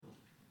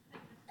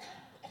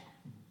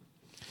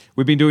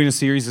We've been doing a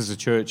series as a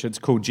church. It's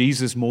called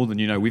Jesus More Than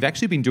You Know. We've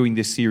actually been doing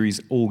this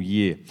series all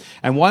year.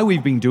 And why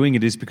we've been doing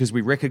it is because we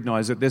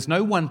recognize that there's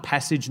no one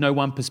passage, no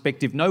one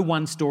perspective, no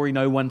one story,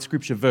 no one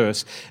scripture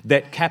verse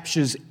that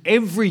captures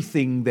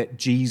everything that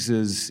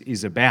Jesus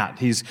is about.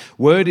 His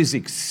word is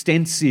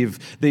extensive.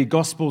 The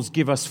Gospels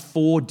give us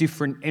 4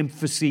 different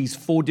emphases,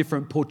 4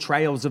 different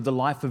portrayals of the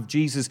life of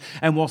Jesus.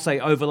 And whilst they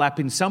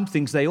overlap in some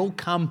things, they all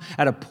come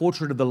at a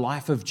portrait of the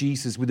life of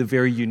Jesus with a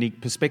very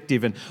unique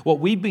perspective. And what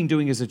we've been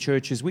doing as a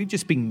church is we've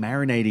just been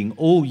marinating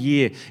all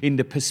year in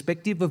the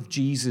perspective of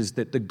Jesus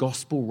that the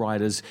gospel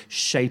writers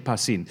shape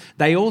us in.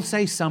 They all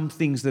say some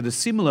things that are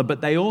similar, but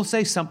they all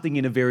say something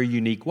in a very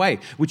unique way,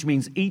 which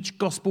means each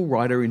gospel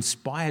writer,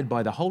 inspired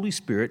by the Holy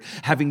Spirit,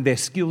 having their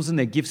skills and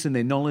their gifts and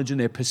their knowledge and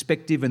their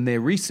perspective and their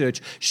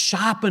research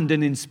sharpened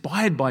and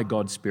inspired by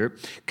God's Spirit,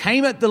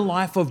 came at the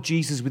life of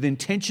Jesus with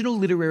intentional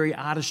literary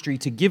artistry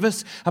to give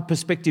us a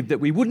perspective that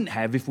we wouldn't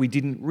have if we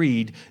didn't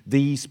read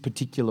these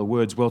particular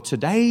words. Well,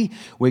 today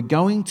we're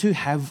going to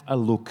have a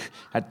look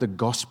at the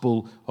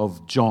Gospel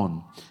of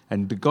John.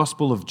 And the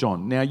Gospel of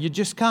John. Now, you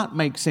just can't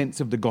make sense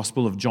of the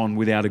Gospel of John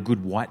without a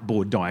good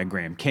whiteboard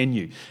diagram, can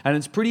you? And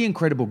it's pretty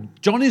incredible.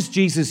 John is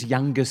Jesus'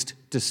 youngest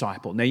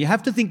disciple. Now, you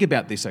have to think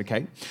about this,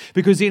 okay?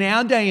 Because in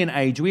our day and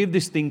age, we have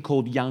this thing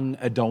called young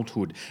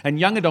adulthood. And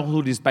young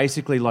adulthood is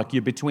basically like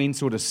you're between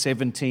sort of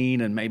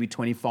 17 and maybe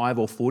 25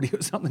 or 40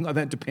 or something like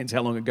that. Depends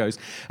how long it goes.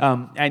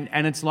 And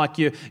it's like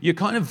you're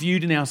kind of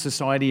viewed in our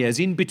society as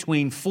in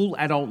between full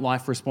adult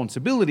life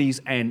responsibilities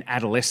and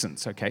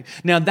adolescence, okay?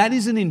 Now, that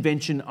is an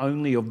invention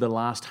only of the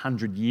last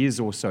 100 years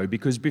or so,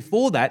 because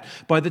before that,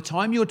 by the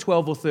time you're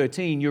 12 or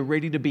 13, you're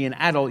ready to be an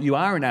adult, you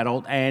are an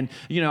adult, and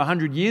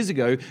 100 years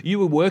ago, you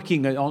were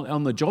working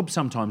on the job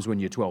sometimes when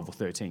you're 12 or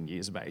 13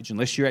 years of age,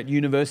 unless you're at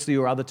university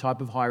or other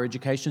type of higher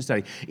education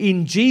study.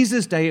 In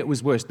Jesus' day, it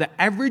was worse. The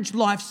average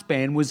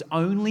lifespan was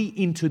only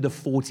into the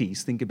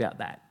 40s. Think about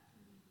that.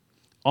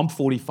 I'm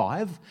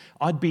 45.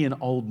 I'd be an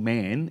old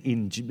man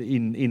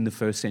in the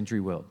first century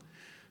world.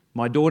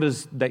 My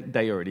daughters,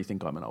 they already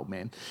think I'm an old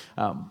man.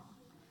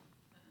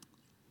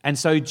 And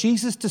so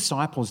Jesus'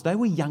 disciples, they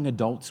were young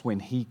adults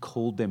when he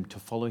called them to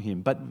follow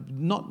him. But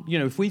not,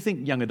 if we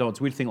think young adults,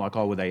 we'd think like,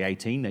 were they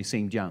 18? They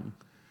seemed young.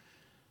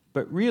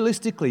 But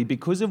realistically,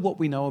 because of what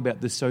we know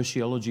about the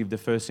sociology of the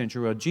first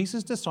century world,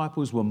 Jesus'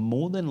 disciples were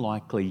more than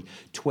likely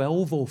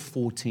 12 or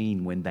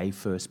 14 when they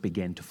first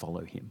began to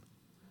follow him.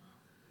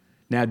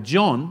 Now,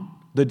 John,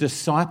 the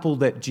disciple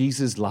that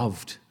Jesus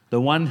loved, the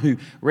one who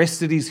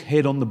rested his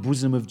head on the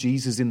bosom of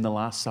Jesus in the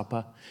Last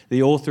Supper,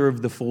 the author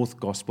of the 4th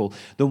Gospel,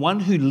 the one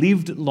who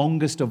lived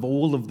longest of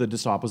all of the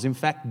disciples. In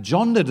fact,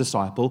 John the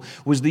disciple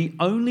was the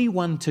only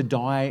one to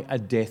die a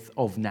death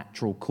of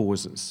natural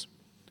causes.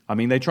 I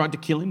mean, they tried to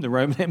kill him. The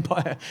Roman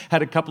Empire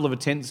had a couple of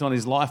attempts on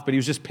his life, but he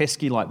was just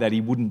pesky like that.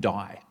 He wouldn't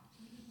die.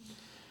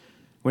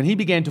 When he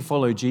began to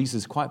follow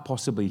Jesus, quite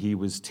possibly he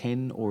was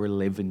 10 or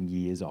 11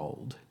 years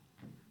old.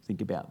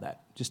 Think about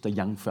that. Just a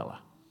young fella.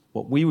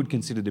 What we would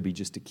consider to be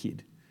just a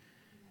kid.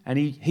 And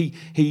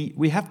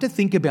we have to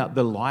think about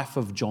the life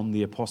of John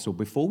the Apostle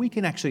before we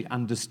can actually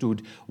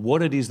understand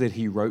what it is that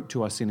he wrote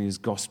to us in his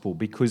gospel,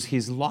 because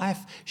his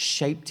life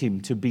shaped him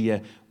to be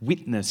a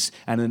witness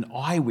and an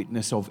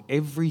eyewitness of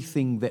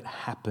everything that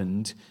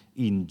happened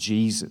in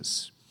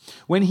Jesus.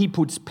 When he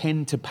puts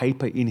pen to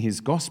paper in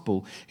his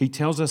gospel, he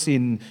tells us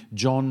in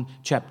John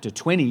chapter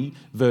 20,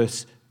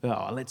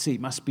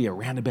 it must be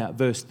around about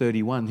verse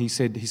 31. He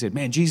said,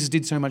 man, Jesus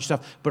did so much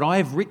stuff, but I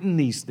have written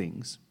these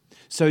things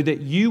so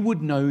that you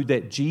would know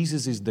that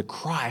Jesus is the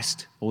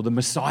Christ or the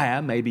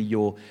Messiah, maybe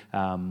your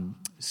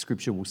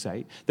scripture will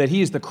say, that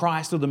he is the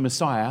Christ or the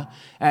Messiah,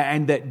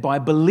 and that by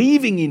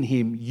believing in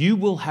him, you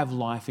will have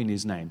life in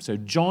his name. So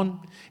John,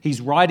 he's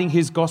writing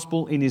his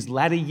gospel in his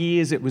latter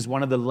years. It was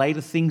one of the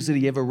later things that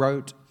he ever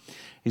wrote.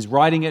 He's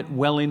writing it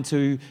well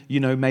into,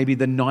 maybe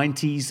the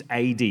 90s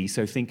AD.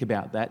 So think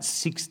about that.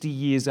 60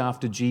 years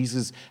after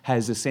Jesus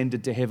has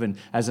ascended to heaven,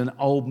 as an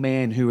old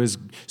man who has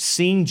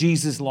seen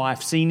Jesus'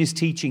 life, seen his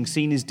teaching,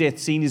 seen his death,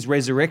 seen his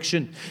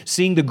resurrection,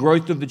 seen the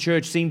growth of the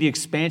church, seen the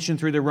expansion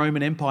through the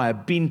Roman Empire,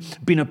 been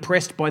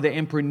oppressed by the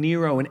Emperor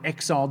Nero and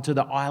exiled to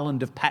the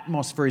island of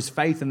Patmos for his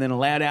faith, and then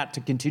allowed out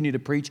to continue to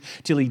preach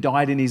till he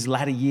died in his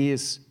latter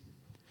years.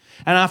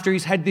 And after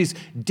he's had these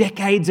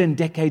decades and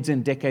decades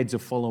and decades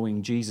of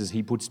following Jesus,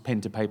 he puts pen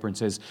to paper and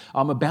says,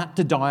 I'm about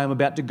to die, I'm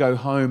about to go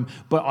home,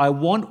 but I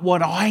want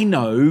what I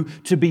know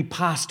to be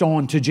passed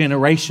on to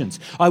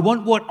generations. I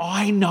want what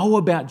I know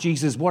about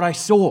Jesus, what I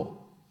saw.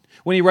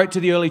 When he wrote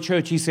to the early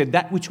church, he said,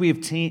 that which we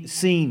have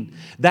seen,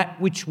 that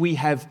which we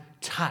have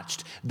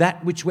touched,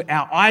 that which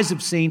our eyes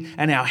have seen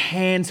and our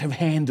hands have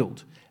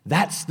handled,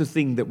 that's the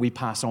thing that we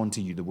pass on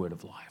to you, the word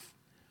of life.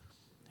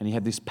 And he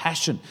had this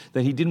passion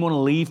that he didn't want to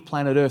leave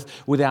planet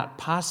Earth without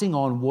passing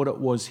on what it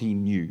was he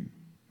knew.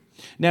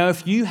 Now,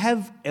 if you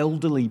have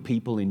elderly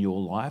people in your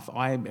life,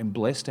 I am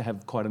blessed to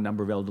have quite a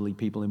number of elderly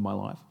people in my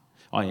life.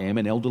 I am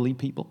an elderly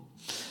people.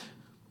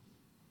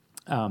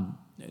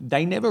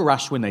 They never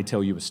rush when they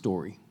tell you a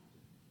story.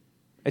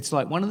 It's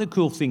like one of the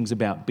cool things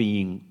about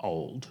being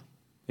old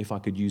if I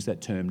could use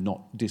that term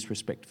not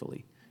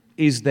disrespectfully,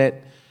 is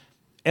that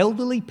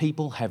elderly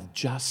people have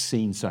just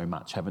seen so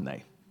much, haven't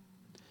they?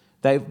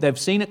 They've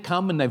seen it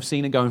come and they've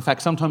seen it go. In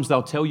fact, sometimes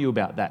they'll tell you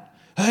about that.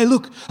 Hey,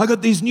 look, I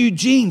got these new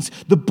jeans.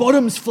 The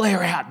bottoms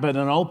flare out. But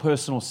an old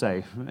person will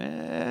say,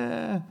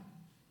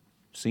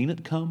 seen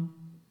it come,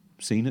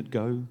 seen it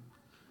go.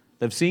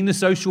 They've seen the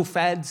social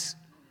fads.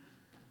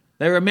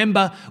 They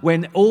remember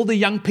when all the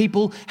young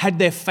people had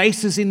their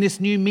faces in this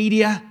new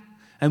media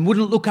and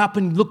wouldn't look up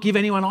and give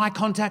anyone eye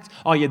contact.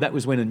 Oh yeah, that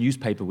was when a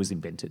newspaper was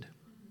invented.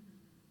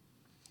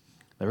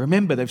 They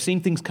remember, they've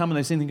seen things come and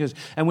they've seen things go.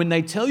 And when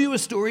they tell you a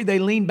story, they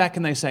lean back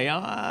and they say,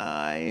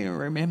 I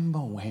remember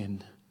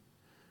when.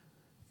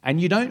 And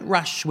you don't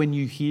rush when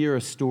you hear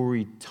a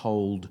story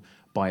told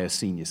by a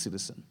senior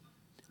citizen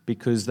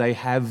because they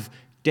have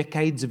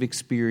decades of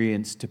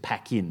experience to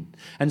pack in.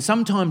 And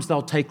sometimes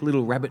they'll take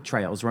little rabbit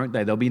trails, won't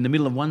they? They'll be in the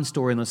middle of one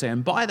story and they'll say,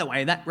 and by the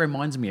way, that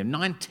reminds me of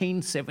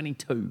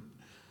 1972.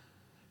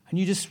 And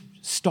you just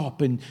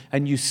stop and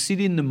you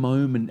sit in the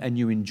moment and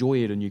you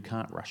enjoy it and you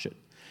can't rush it.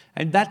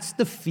 And that's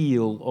the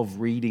feel of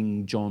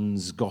reading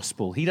John's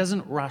gospel. He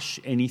doesn't rush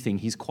anything.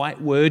 He's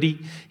quite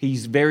wordy.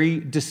 He's very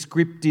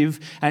descriptive.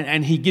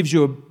 And he gives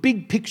you a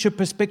big picture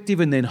perspective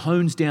and then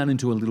hones down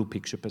into a little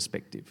picture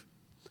perspective.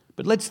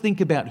 But let's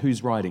think about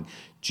who's writing.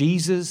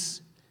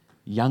 Jesus'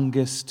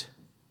 youngest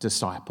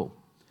disciple.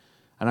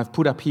 And I've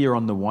put up here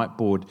on the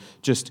whiteboard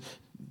just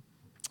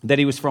that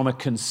he was from a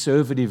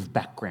conservative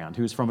background.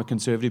 He was from a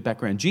conservative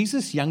background.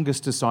 Jesus'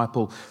 youngest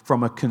disciple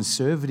from a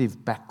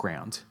conservative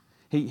background.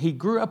 He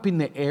grew up in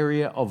the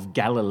area of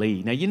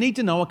Galilee. Now, you need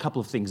to know a couple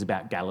of things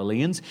about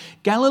Galileans.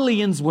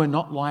 Galileans were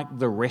not like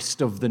the rest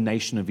of the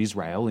nation of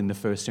Israel in the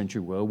first century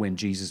world when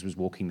Jesus was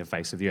walking the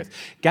face of the earth.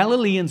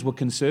 Galileans were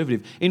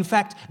conservative. In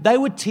fact, they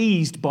were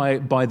teased by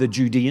the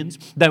Judeans.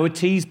 They were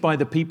teased by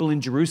the people in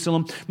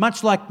Jerusalem,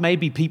 much like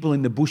maybe people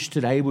in the bush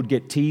today would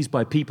get teased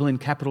by people in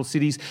capital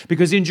cities.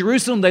 Because in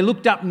Jerusalem, they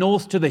looked up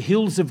north to the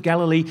hills of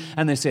Galilee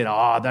and they said,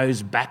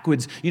 those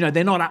backwards,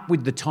 they're not up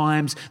with the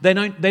times. They're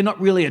not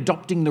really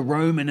adopting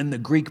the Roman and the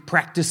Greek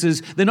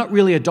practices. They're not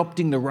really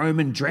adopting the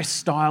Roman dress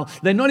style.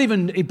 They're not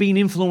even being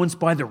influenced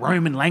by the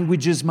Roman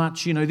languages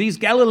much. These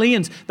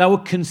Galileans, they were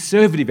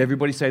conservative.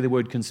 Everybody say the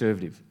word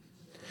conservative.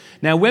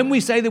 Now, when we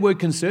say the word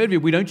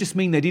conservative, we don't just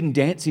mean they didn't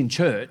dance in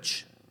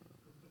church.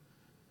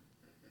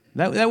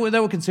 They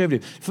were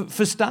conservative.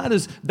 For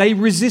starters, they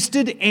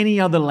resisted any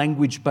other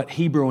language but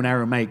Hebrew and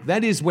Aramaic.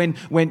 That is when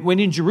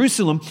in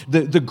Jerusalem,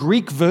 the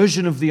Greek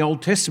version of the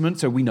Old Testament,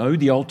 so we know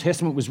the Old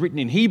Testament was written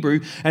in Hebrew,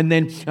 and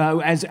then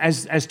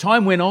as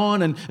time went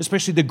on, and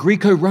especially the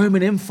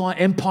Greco-Roman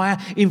Empire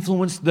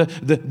influenced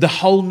the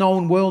whole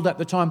known world at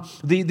the time,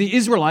 the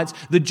Israelites,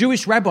 the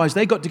Jewish rabbis,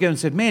 they got together and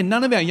said, man,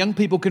 none of our young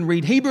people can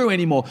read Hebrew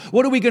anymore.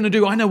 What are we going to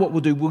do? I know what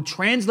we'll do. We'll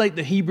translate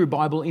the Hebrew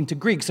Bible into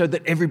Greek so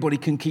that everybody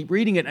can keep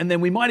reading it, and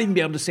then we might even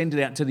be able to send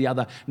it out to the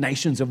other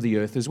nations of the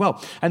earth as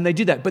well. And they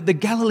did that. But the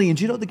Galileans,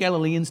 you know what the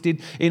Galileans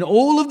did? In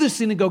all of the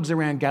synagogues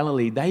around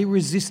Galilee, they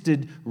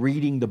resisted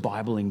reading the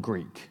Bible in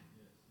Greek.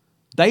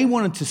 They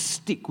wanted to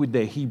stick with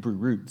their Hebrew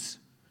roots.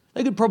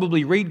 They could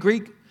probably read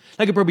Greek.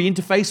 They could probably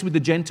interface with the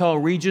Gentile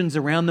regions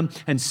around them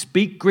and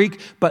speak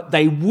Greek, but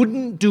they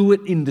wouldn't do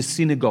it in the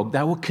synagogue.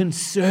 They were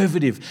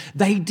conservative.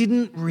 They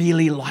didn't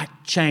really like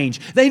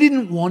change. They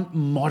didn't want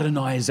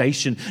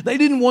modernization. They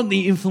didn't want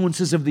the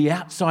influences of the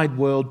outside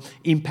world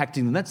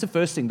impacting them. That's the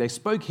first thing. They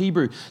spoke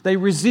Hebrew. They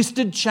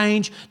resisted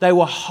change. They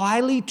were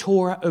highly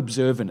Torah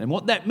observant. And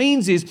what that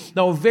means is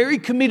they were very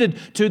committed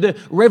to the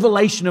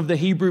revelation of the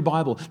Hebrew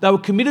Bible. They were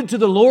committed to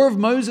the law of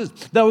Moses.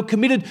 They were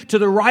committed to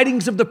the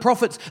writings of the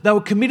prophets. They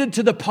were committed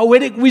to the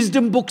poetic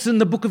wisdom books in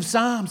the book of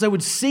Psalms. They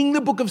would sing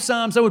the book of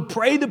Psalms. They would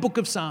pray the book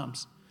of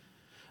Psalms.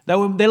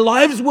 Their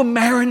lives were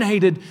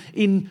marinated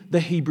in the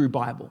Hebrew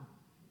Bible.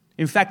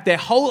 In fact, their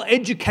whole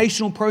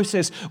educational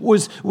process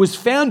was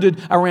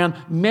founded around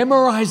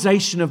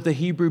memorization of the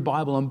Hebrew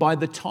Bible. And by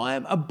the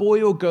time a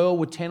boy or girl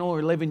were 10 or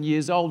 11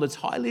 years old, it's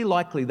highly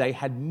likely they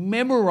had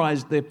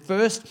memorized their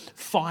first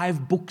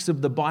 5 books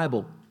of the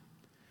Bible.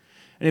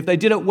 And if they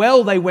did it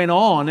well, they went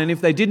on. And if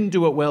they didn't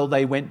do it well,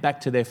 they went back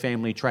to their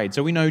family trade.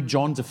 So we know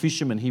John's a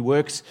fisherman. He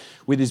works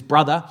with his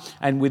brother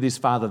and with his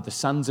father, the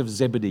sons of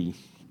Zebedee.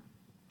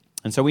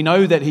 And so we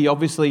know that he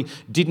obviously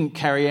didn't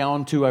carry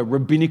on to a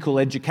rabbinical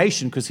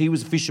education because he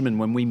was a fisherman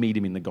when we meet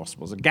him in the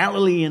Gospels, a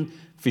Galilean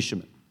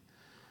fisherman.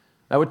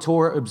 They were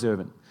Torah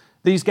observant.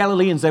 These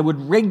Galileans, they would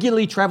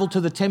regularly travel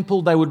to the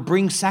temple. They would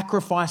bring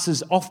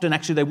sacrifices. Often,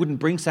 actually, they wouldn't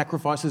bring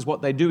sacrifices.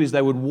 What they do is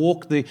they would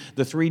walk the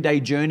 3-day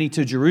journey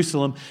to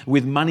Jerusalem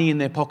with money in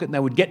their pocket, and they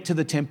would get to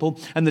the temple,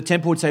 and the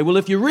temple would say, well,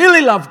 if you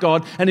really love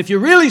God and if you're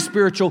really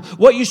spiritual,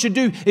 what you should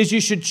do is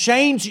you should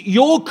change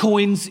your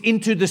coins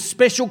into the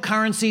special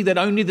currency that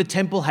only the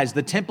temple has.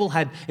 The temple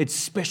had its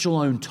special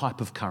own type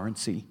of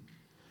currency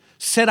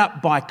set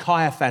up by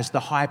Caiaphas,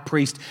 the high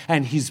priest,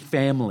 and his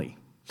family.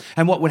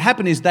 And what would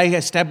happen is they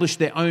established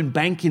their own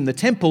bank in the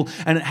temple,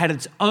 and it had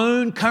its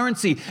own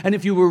currency. And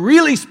if you were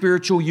really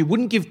spiritual, you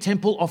wouldn't give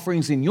temple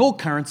offerings in your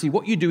currency.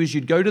 What you'd do is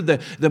you'd go to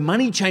the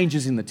money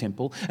changers in the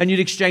temple and you'd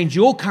exchange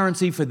your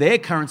currency for their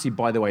currency.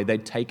 By the way,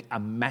 they'd take a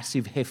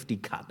massive, hefty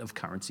cut of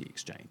currency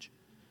exchange.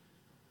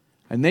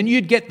 And then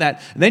you'd get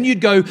that. Then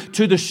you'd go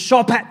to the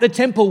shop at the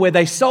temple where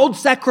they sold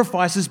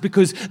sacrifices,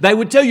 because they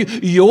would tell you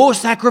your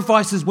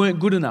sacrifices weren't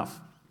good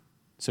enough.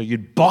 So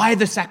you'd buy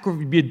the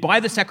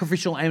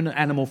sacrificial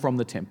animal from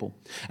the temple,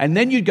 and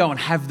then you'd go and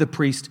have the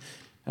priest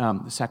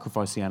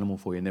sacrifice the animal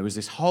for you. And there was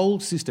this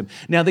whole system.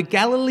 Now, the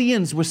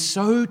Galileans were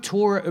so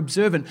Torah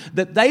observant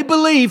that they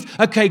believed,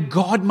 okay,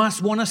 God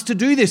must want us to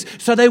do this.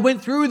 So they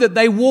went through that.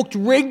 They walked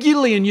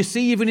regularly. And you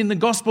see even in the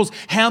Gospels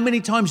how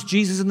many times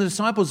Jesus and the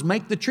disciples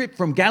make the trip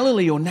from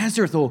Galilee or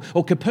Nazareth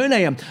or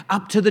Capernaum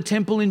up to the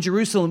temple in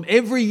Jerusalem.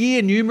 Every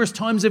year, numerous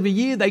times of a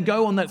year, they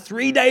go on that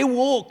 3-day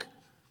walk.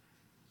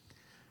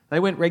 They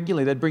went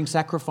regularly. They'd bring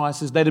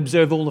sacrifices. They'd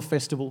observe all the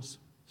festivals.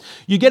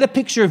 You get a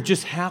picture of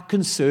just how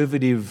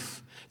conservative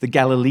the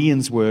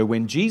Galileans were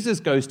when Jesus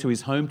goes to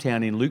his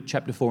hometown in Luke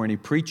chapter 4 and he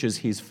preaches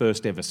his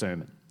first ever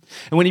sermon.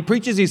 And when he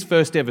preaches his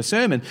first ever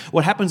sermon,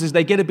 what happens is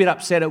they get a bit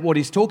upset at what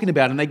he's talking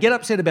about, and they get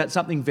upset about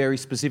something very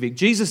specific.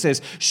 Jesus says,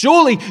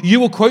 "Surely you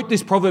will quote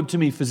this proverb to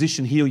me,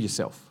 'Physician, heal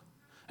yourself.'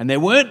 And there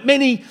weren't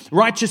many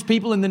righteous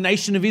people in the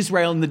nation of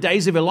Israel in the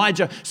days of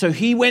Elijah, so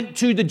he went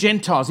to the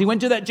Gentiles. He went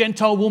to that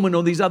Gentile woman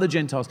or these other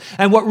Gentiles.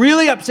 And what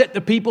really upset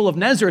the people of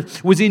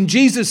Nazareth was in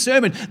Jesus'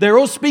 sermon, they're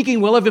all speaking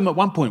well of him at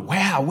one point.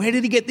 Wow, where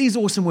did he get these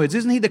awesome words?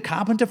 Isn't he the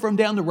carpenter from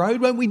down the road?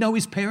 Won't we know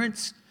his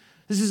parents?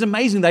 This is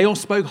amazing. They all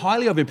spoke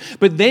highly of him.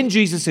 But then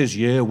Jesus says,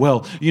 there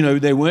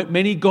weren't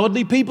many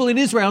godly people in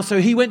Israel,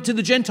 so he went to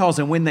the Gentiles.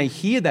 And when they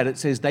hear that, it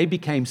says they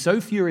became so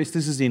furious.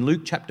 This is in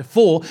Luke chapter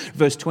 4,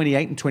 verse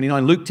 28 and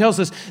 29. Luke tells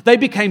us they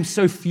became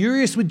so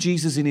furious with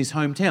Jesus in his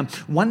hometown.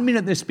 1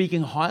 minute they're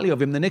speaking highly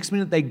of him. The next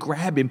minute they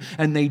grab him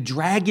and they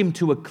drag him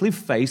to a cliff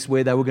face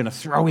where they were going to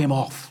throw him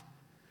off.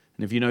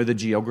 And if you know the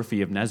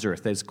geography of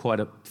Nazareth, there's quite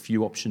a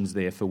few options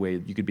there for where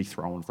you could be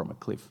thrown from a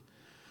cliff.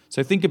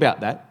 So think about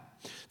that.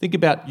 Think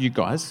about you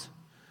guys.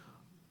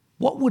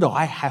 What would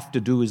I have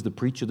to do as the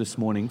preacher this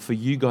morning for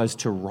you guys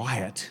to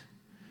riot,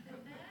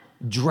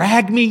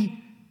 drag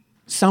me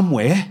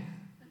somewhere,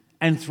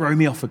 and throw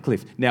me off a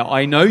cliff? Now,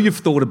 I know you've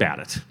thought about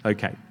it,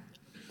 okay.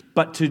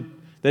 But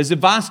there's a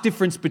vast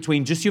difference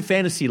between just your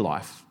fantasy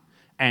life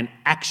and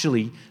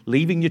actually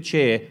leaving your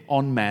chair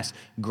en masse,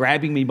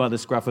 grabbing me by the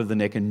scruff of the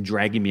neck and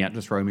dragging me out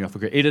to throw me off a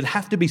cliff. It'd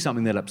have to be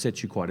something that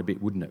upsets you quite a bit,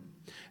 wouldn't it?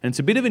 And it's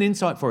a bit of an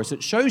insight for us.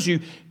 It shows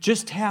you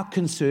just how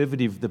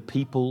conservative the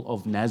people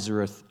of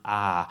Nazareth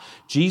are.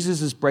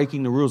 Jesus is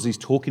breaking the rules. He's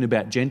talking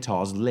about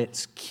Gentiles.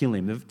 Let's kill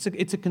him.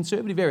 It's a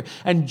conservative area.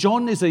 And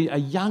John is a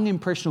young,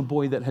 impressionable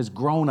boy that has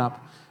grown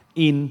up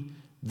in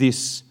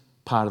this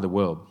part of the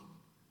world.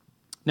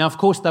 Now, of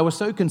course, they were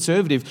so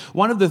conservative.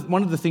 One of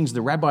the things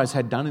the rabbis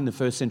had done in the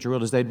first century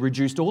world is they'd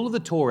reduced all of the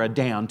Torah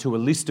down to a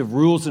list of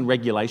rules and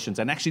regulations.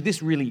 And actually,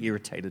 this really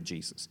irritated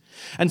Jesus.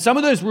 And some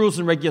of those rules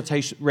and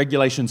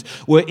regulations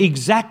were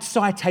exact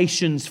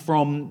citations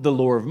from the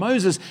law of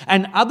Moses,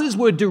 and others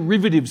were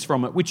derivatives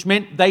from it, which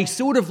meant they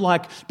sort of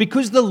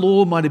because the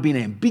law might have been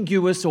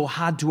ambiguous or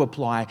hard to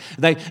apply,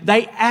 they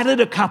added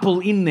a couple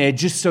in there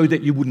just so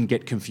that you wouldn't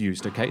get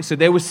confused, okay? So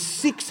there were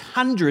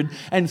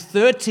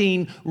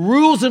 613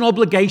 rules and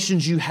obligations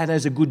you had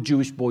as a good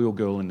Jewish boy or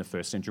girl in the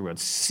first century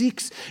world.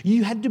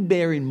 You had to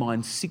bear in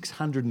mind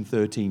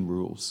 613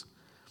 rules.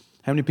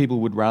 How many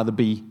people would rather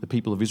be the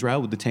people of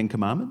Israel with the 10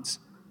 commandments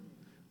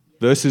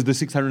versus the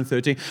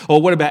 613?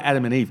 Or what about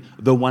Adam and Eve?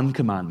 The 1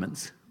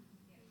 commandments.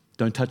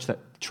 Don't touch that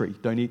tree.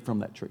 Don't eat from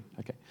that tree.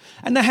 Okay.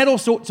 And they had all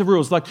sorts of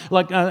rules.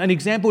 An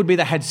example would be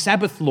they had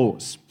Sabbath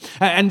laws.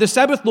 And the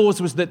Sabbath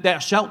laws was that thou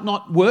shalt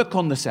not work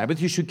on the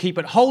Sabbath. You should keep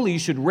it holy. You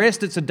should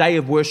rest. It's a day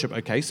of worship.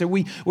 Okay, so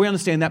we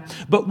understand that.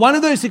 But one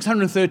of those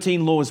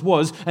 613 laws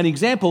was, an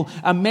example,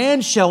 a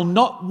man shall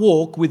not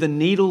walk with a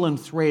needle and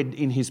thread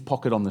in his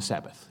pocket on the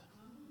Sabbath.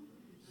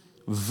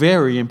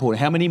 Very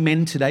important. How many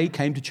men today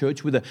came to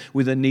church with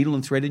a needle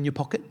and thread in your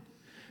pocket?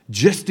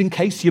 Just in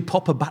case you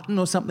pop a button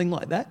or something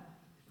like that?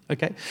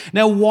 Okay.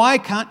 Now, why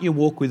can't you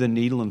walk with a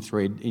needle and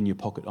thread in your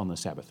pocket on the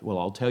Sabbath? Well,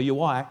 I'll tell you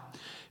why.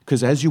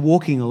 Because as you're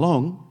walking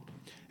along,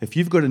 if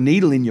you've got a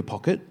needle in your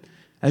pocket,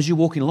 as you're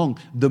walking along,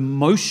 the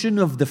motion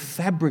of the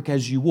fabric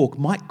as you walk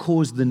might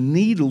cause the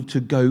needle to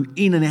go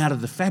in and out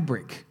of the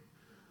fabric.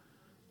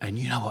 And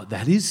you know what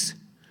that is?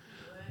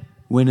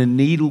 When a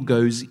needle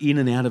goes in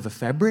and out of a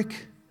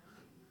fabric,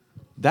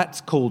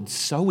 that's called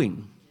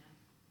sewing.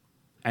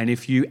 And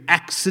if you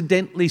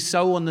accidentally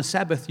sew on the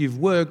Sabbath, you've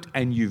worked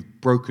and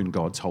you've broken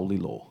God's holy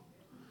law.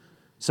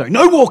 So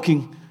no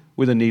walking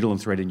with a needle and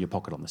thread in your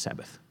pocket on the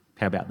Sabbath.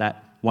 How about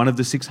that? one of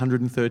the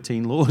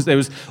 613 laws. There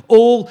was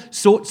all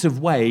sorts of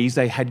ways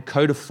they had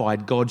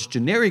codified God's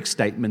generic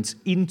statements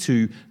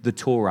into the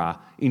Torah,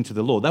 into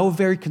the law. They were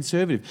very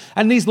conservative.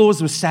 And these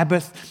laws were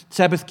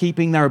Sabbath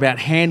keeping. They were about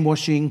hand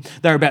washing.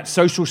 They were about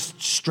social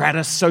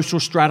status, social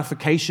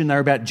stratification. They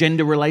were about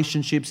gender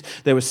relationships.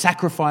 There were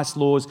sacrifice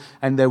laws,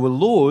 and there were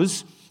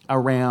laws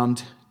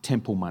around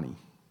temple money.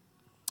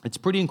 It's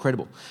pretty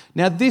incredible.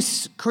 Now,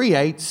 this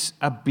creates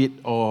a bit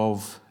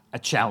of a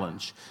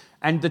challenge.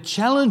 And the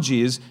challenge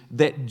is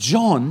that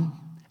John,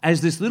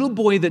 as this little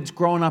boy that's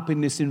grown up in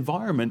this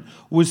environment,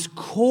 was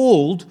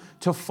called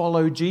to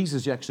follow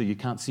Jesus. Actually, you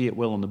can't see it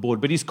well on the board,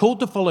 but he's called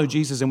to follow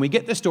Jesus, and we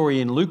get the story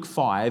in Luke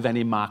 5 and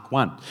in Mark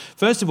 1.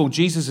 First of all,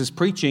 Jesus is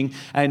preaching,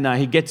 and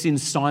he gets in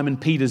Simon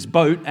Peter's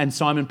boat, and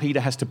Simon Peter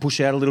has to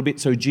push out a little bit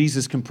so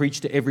Jesus can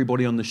preach to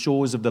everybody on the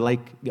shores of the Lake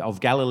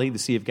of Galilee, the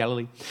Sea of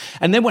Galilee.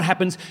 And then what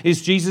happens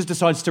is Jesus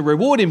decides to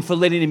reward him for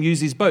letting him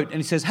use his boat, and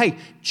he says, hey,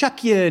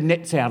 chuck your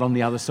nets out on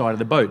the other side of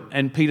the boat.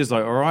 And Peter's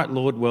like, all right,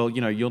 Lord, well,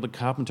 you're the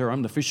carpenter,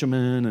 I'm the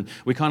fisherman, and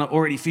we kind of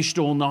already fished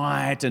all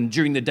night, and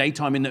during the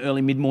daytime in the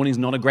early mid-morning is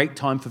not a great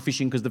time for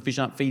fishing because the fish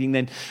aren't feeding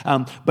then.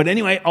 But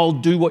anyway, I'll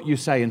do what you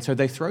say. And so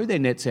they throw their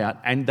nets out,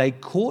 and they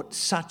caught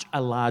such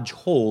a large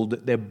haul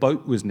that their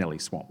boat was nearly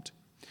swamped.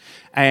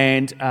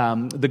 And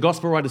the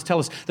gospel writers tell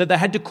us that they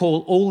had to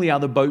call all the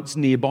other boats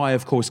nearby.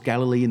 Of course,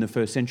 Galilee in the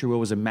first century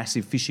was a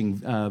massive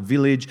fishing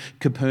village.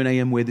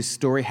 Capernaum, where this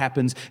story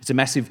happens, it's a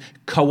massive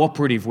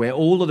cooperative where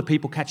all of the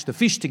people catch the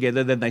fish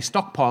together, then they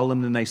stockpile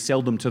them, then they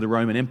sell them to the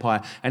Roman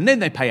Empire, and then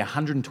they pay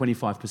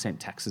 125%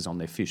 taxes on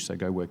their fish. So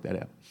go work that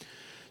out.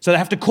 So they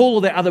have to call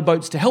all their other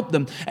boats to help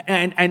them.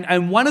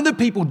 And one of the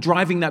people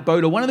driving that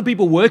boat, or one of the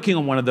people working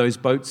on one of those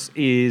boats,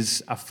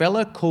 is a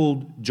fella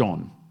called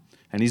John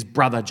and his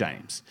brother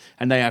James.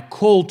 And they are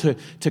called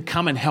to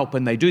come and help,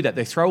 and they do that.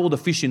 They throw all the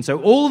fish in.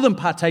 So all of them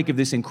partake of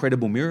this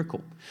incredible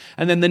miracle.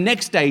 And then the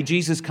next day,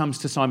 Jesus comes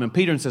to Simon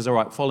Peter and says, all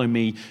right, follow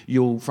me.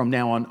 From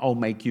now on, I'll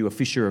make you a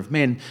fisher of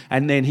men.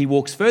 And then he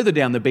walks further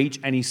down the beach,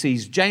 and he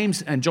sees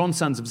James and John,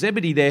 sons of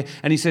Zebedee, there.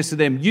 And he says to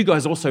them, you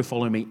guys also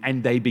follow me.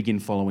 And they begin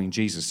following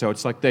Jesus. So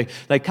it's like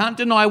they can't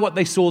deny what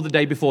they saw the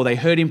day before. They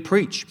heard him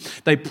preach.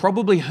 They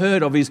probably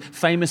heard of his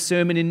famous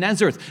sermon in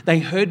Nazareth. They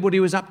heard what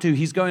he was up to.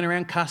 He's going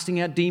around casting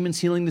out demons,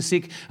 healing the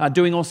sick,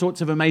 doing all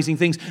sorts of amazing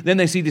things. Then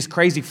they see this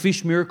crazy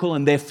fish miracle,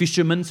 and they're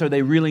fishermen, so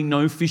they really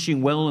know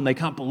fishing well, and they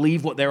can't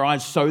believe what their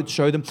eyes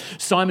show them.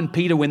 Simon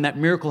Peter, when that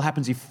miracle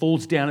happens, he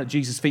falls down at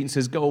Jesus' feet and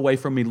says, go away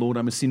from me, Lord,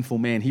 I'm a sinful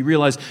man. He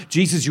realized,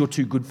 Jesus, you're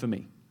too good for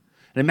me.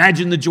 And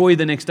imagine the joy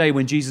the next day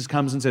when Jesus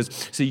comes and says,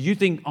 so you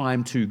think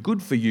I'm too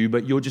good for you,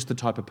 but you're just the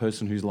type of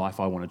person whose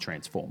life I want to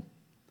transform.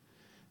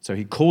 So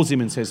he calls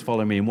him and says,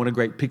 follow me. And what a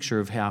great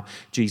picture of how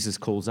Jesus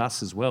calls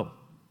us as well.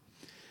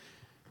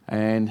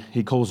 And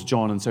he calls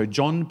John, and so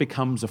John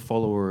becomes a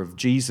follower of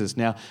Jesus.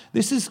 Now,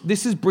 this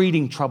is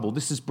breeding trouble.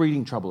 This is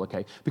breeding trouble,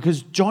 okay?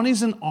 Because John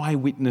is an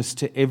eyewitness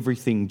to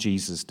everything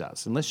Jesus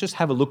does. And let's just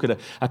have a look at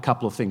a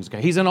couple of things,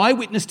 okay? He's an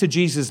eyewitness to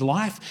Jesus'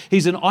 life,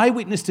 he's an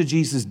eyewitness to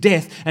Jesus'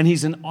 death, and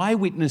he's an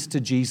eyewitness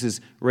to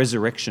Jesus'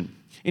 resurrection.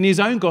 In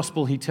his own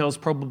gospel, he tells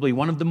probably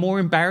one of the more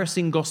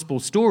embarrassing gospel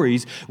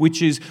stories,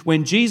 which is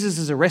when Jesus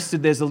is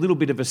arrested, there's a little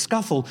bit of a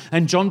scuffle,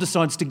 and John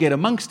decides to get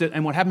amongst it,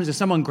 and what happens is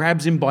someone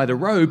grabs him by the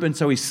robe, and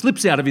so he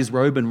slips out of his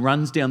robe and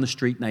runs down the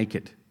street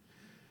naked.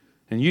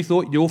 And you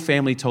thought your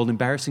family told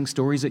embarrassing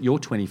stories at your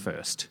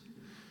 21st.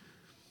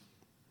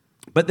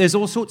 But there's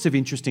all sorts of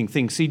interesting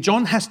things. See,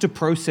 John has to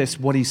process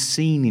what he's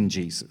seen in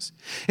Jesus.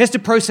 He has to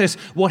process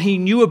what he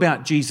knew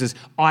about Jesus.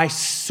 I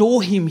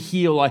saw him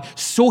heal. I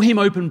saw him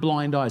open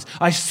blind eyes.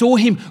 I saw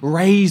him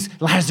raise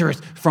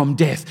Lazarus from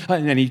death.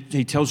 And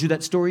he tells you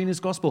that story in his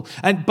gospel.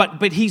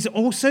 But he's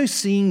also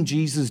seeing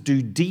Jesus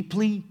do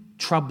deeply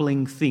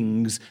troubling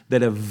things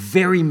that are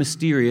very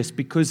mysterious,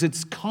 because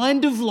it's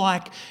kind of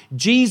like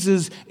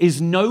Jesus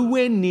is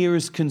nowhere near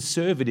as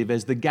conservative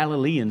as the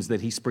Galileans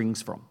that he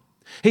springs from.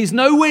 He's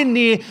nowhere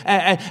near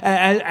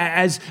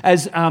as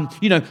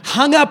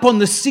hung up on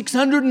the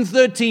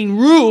 613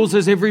 rules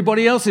as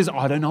everybody else is.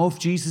 I don't know if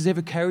Jesus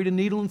ever carried a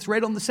needle and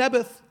thread on the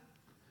Sabbath,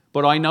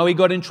 but I know he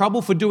got in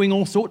trouble for doing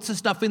all sorts of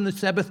stuff in the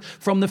Sabbath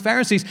from the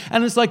Pharisees.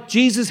 And it's like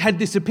Jesus had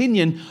this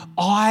opinion,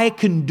 I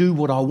can do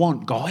what I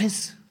want,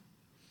 guys.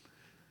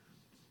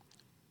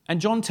 And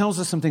John tells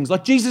us some things,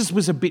 like Jesus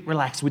was a bit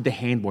relaxed with the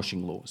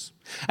hand-washing laws.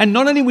 And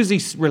not only was he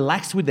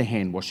relaxed with the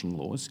hand-washing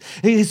laws,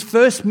 his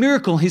first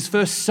miracle, his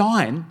first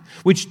sign,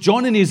 which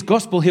John in his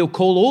gospel, he'll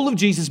call all of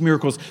Jesus'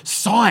 miracles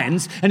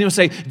signs, and he'll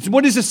say,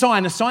 what is a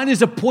sign? A sign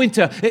is a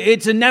pointer.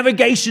 It's a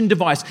navigation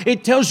device.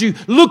 It tells you,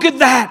 look at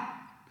that.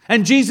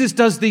 And Jesus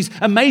does these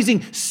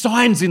amazing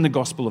signs in the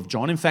Gospel of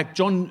John. In fact,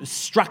 John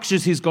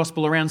structures his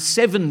gospel around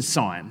 7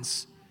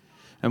 signs.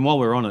 And while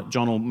we're on it,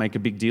 John will make a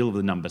big deal of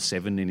the number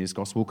 7 in his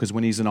gospel, because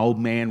when he's an old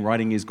man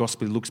writing his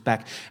gospel, he looks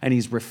back and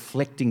he's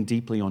reflecting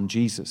deeply on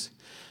Jesus.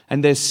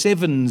 And there's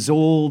 7s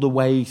all the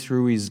way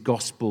through his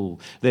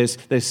gospel. There's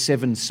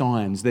 7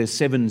 signs, there's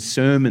 7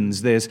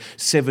 sermons, there's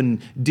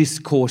 7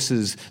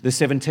 discourses, there's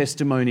 7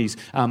 testimonies.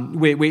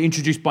 We're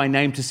introduced by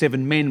name to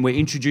 7 men. We're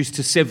introduced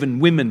to 7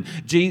 women.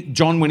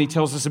 John, when he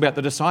tells us about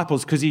the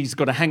disciples, because he's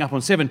got to hang up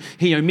on 7,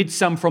 he omits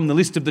some from the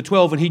list of the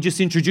 12 and he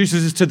just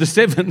introduces us to the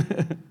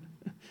 7.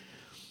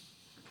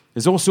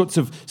 There's all sorts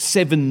of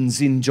 7s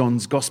in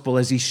John's gospel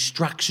as he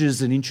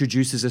structures and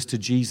introduces us to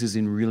Jesus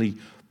in really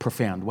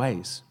profound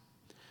ways.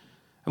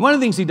 And one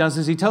of the things he does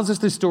is he tells us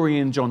this story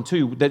in John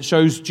 2 that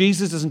shows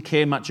Jesus doesn't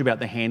care much about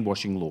the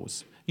hand-washing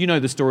laws. You know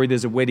the story,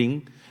 there's a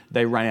wedding,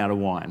 they run out of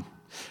wine.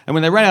 And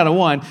when they ran out of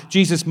wine,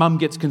 Jesus' mum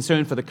gets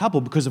concerned for the couple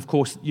because, of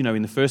course, you know,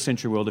 in the first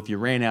century world, if you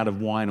ran out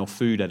of wine or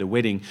food at a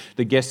wedding,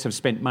 the guests have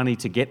spent money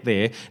to get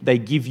there. They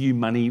give you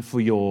money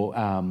for your,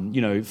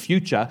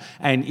 future.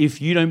 And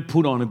if you don't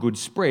put on a good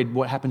spread,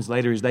 what happens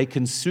later is they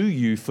can sue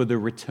you for the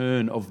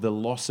return of the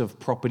loss of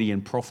property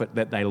and profit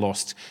that they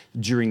lost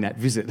during that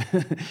visit.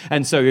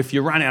 And so if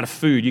you run out of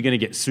food, you're going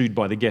to get sued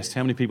by the guests.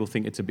 How many people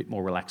think it's a bit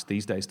more relaxed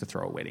these days to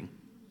throw a wedding?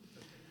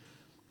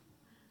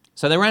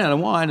 So they ran out of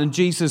wine, and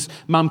Jesus'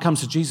 mum comes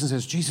to Jesus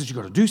and says, Jesus, you've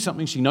got to do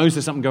something. She knows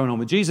there's something going on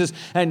with Jesus.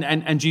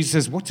 And Jesus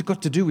says, what's it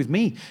got to do with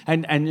me?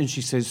 And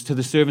she says to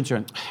the servants,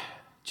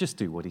 just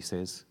do what he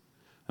says.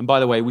 And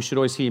by the way, we should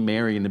always hear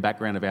Mary in the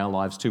background of our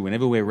lives too.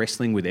 Whenever we're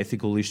wrestling with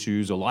ethical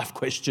issues or life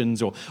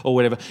questions or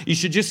whatever, you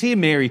should just hear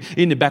Mary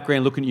in the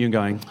background looking at you and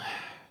going,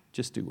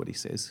 just do what he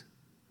says.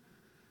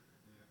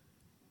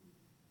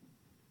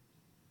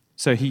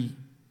 So he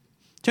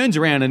turns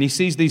around and he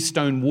sees these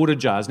stone water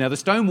jars. Now, the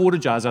stone water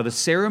jars are the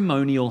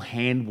ceremonial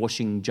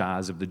hand-washing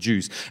jars of the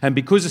Jews. And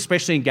because,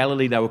 especially in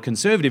Galilee, they were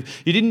conservative,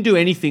 you didn't do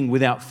anything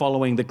without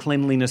following the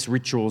cleanliness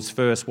rituals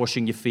first,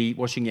 washing your feet,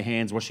 washing your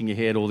hands, washing your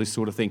head, all this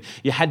sort of thing.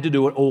 You had to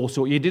do it all.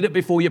 So you did it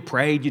before you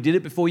prayed, you did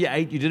it before you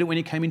ate, you did it when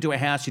you came into a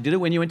house, you did it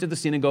when you went to the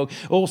synagogue,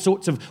 all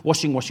sorts of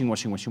washing.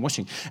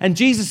 And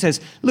Jesus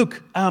says,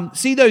 look,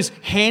 see those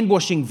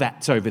hand-washing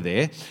vats over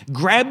there?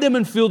 Grab them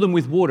and fill them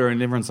with water.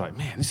 And everyone's like,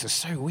 man, this is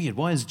so weird.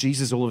 Why is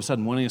Jesus all of a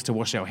sudden wanting us to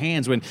wash our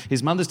hands when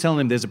his mother's telling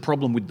him there's a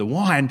problem with the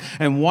wine,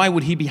 and why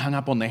would he be hung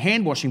up on the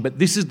hand washing? But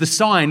this is the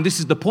sign, this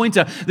is the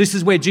pointer, this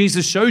is where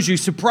Jesus shows you,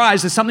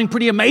 surprise, there's something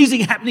pretty amazing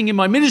happening in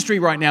my ministry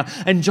right now,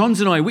 and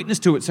John's an eyewitness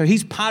to it. So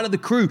he's part of the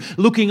crew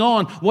looking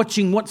on,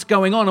 watching what's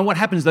going on. And what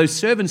happens, those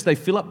servants, they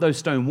fill up those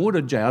stone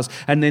water jars,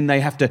 and then they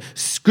have to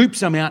scoop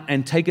some out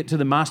and take it to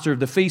the master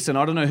of the feast. And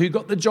I don't know who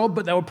got the job,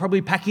 but they were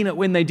probably packing it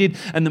when they did.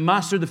 And the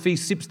master of the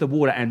feast sips the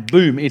water, and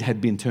boom, it had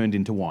been turned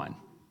into wine.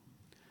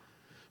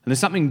 And there's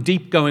something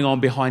deep going on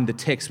behind the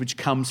text, which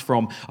comes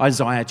from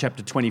Isaiah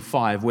chapter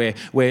 25, where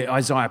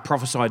Isaiah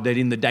prophesied that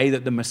in the day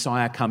that the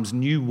Messiah comes,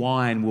 new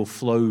wine will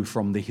flow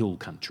from the hill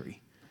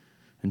country.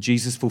 And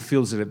Jesus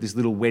fulfills it at this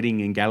little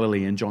wedding in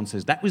Galilee. And John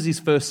says that was his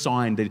first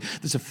sign.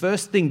 That's the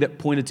first thing that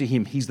pointed to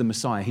him. He's the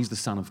Messiah. He's the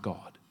Son of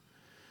God.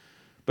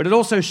 But it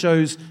also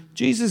shows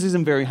Jesus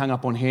isn't very hung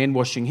up on hand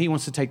washing. He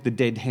wants to take the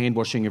dead hand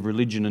washing of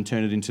religion and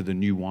turn it into the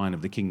new wine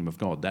of the kingdom of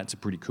God. That's a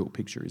pretty cool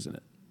picture, isn't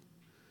it?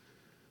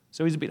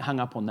 So he's a bit hung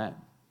up on that.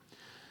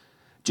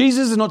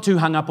 Jesus is not too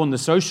hung up on the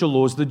social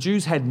laws. The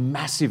Jews had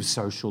massive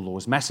social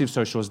laws.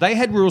 They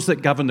had rules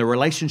that govern the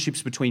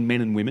relationships between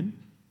men and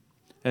women,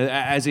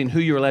 as in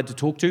who you're allowed to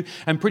talk to.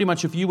 And pretty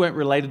much if you weren't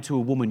related to a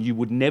woman, you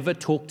would never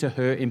talk to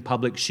her in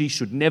public. She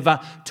should never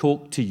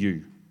talk to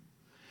you.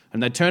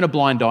 And they'd turn a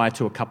blind eye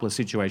to a couple of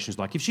situations.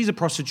 Like if she's a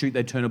prostitute,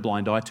 they'd turn a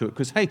blind eye to it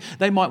because, hey,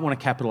 they might want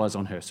to capitalize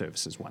on her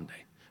services one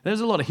day.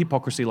 There's a lot of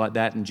hypocrisy like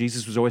that, and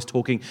Jesus was always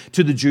talking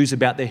to the Jews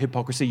about their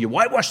hypocrisy. You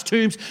whitewash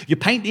tombs, you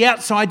paint the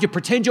outside, you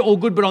pretend you're all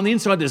good, but on the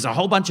inside there's a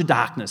whole bunch of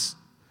darkness.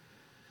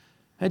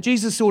 And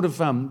Jesus sort of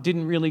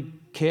didn't really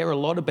care a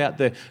lot about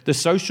the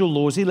social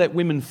laws. He let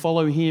women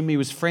follow him. He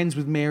was friends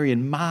with Mary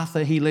and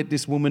Martha. He let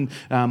this woman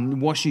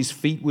wash his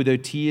feet with her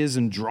tears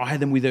and dry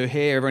them with her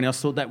hair. Everyone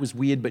else thought that was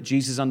weird, but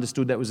Jesus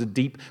understood that was a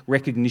deep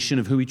recognition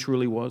of who he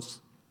truly was.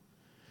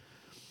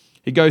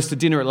 He goes to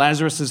dinner at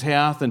Lazarus'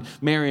 house, and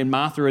Mary and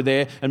Martha are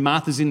there, and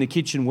Martha's in the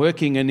kitchen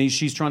working, and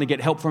she's trying to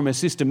get help from her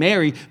sister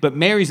Mary, but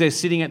Mary's there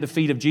sitting at the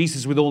feet of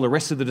Jesus with all the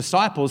rest of the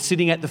disciples,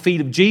 sitting at the feet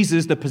of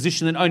Jesus, the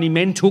position that only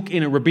men took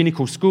in a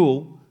rabbinical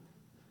school.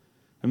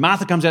 And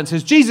Martha comes out and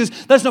says, Jesus,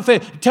 that's not fair.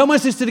 Tell my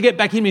sister to get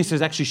back in me. He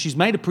says, actually, she's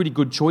made a pretty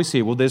good choice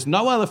here. Well, there's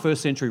no other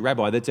first century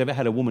rabbi that's ever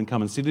had a woman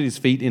come and sit at his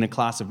feet in a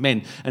class of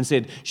men and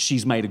said,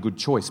 she's made a good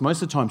choice.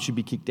 Most of the time, she'd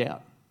be kicked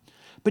out.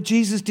 But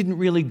Jesus didn't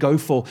really go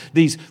for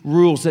these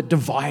rules that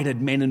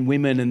divided men and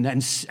women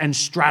and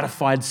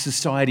stratified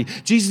society.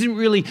 Jesus didn't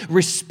really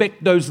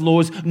respect those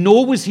laws,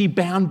 nor was he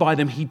bound by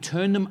them. He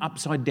turned them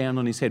upside down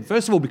on his head.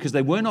 First of all, because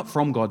they were not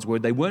from God's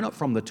word. They were not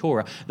from the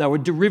Torah. They were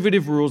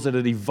derivative rules that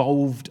had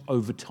evolved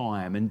over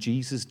time, and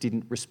Jesus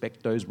didn't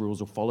respect those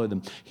rules or follow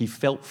them. He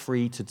felt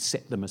free to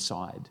set them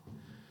aside.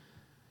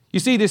 You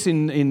see this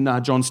in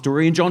John's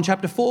story in John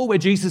chapter 4, where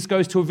Jesus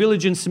goes to a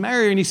village in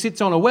Samaria and he sits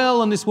on a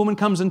well, and this woman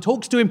comes and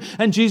talks to him,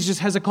 and Jesus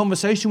just has a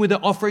conversation with her,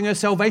 offering her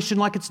salvation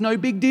like it's no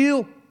big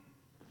deal.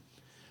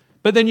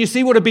 But then you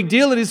see what a big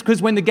deal it is,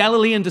 because when the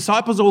Galilean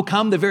disciples all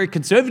come, they're very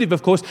conservative,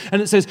 of course,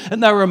 and it says,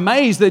 and they were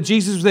amazed that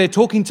Jesus was there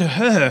talking to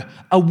her,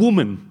 a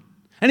woman.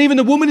 And even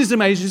the woman is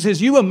amazed. She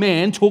says, you a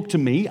man, talk to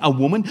me, a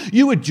woman.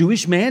 You a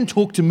Jewish man,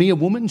 talk to me, a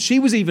woman. She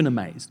was even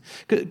amazed.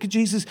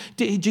 Jesus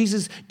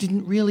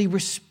didn't really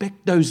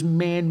respect those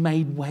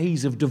man-made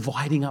ways of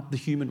dividing up the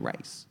human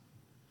race.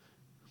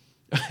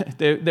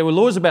 There were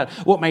laws about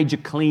what made you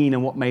clean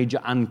and what made you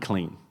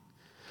unclean.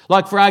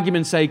 Like, for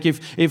argument's sake,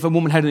 if a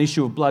woman had an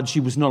issue of blood, she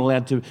was not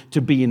allowed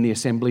to be in the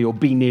assembly or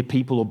be near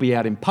people or be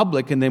out in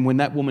public. And then when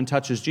that woman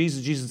touches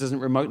Jesus, Jesus doesn't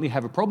remotely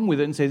have a problem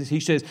with it, and he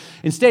says,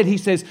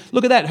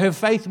 look at that, her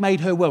faith made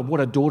her well. What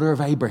a daughter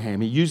of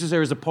Abraham. He uses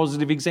her as a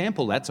positive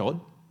example. That's odd.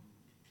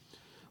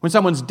 When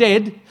someone's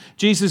dead,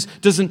 Jesus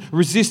doesn't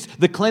resist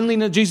the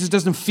cleanliness. Jesus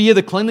doesn't fear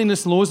the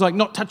cleanliness laws, like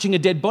not touching a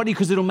dead body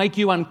because it'll make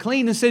you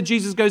unclean. Instead,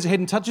 Jesus goes ahead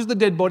and touches the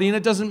dead body, and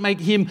it doesn't make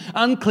him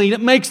unclean.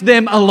 It makes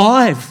them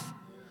alive.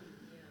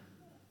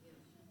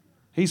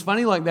 He's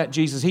funny like that,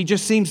 Jesus. He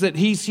just seems that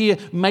he's here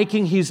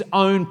making his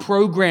own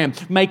program,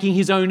 making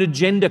his own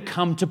agenda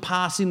come to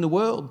pass in the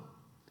world.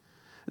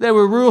 There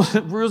were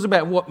rules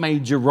about what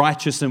made you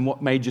righteous and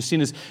what made you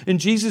sinners. And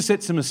Jesus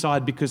sets them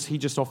aside because he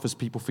just offers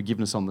people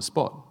forgiveness on the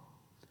spot.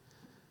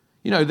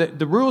 You know,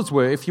 the rules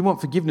were, if you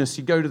want forgiveness,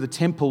 you go to the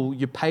temple,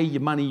 you pay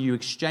your money, you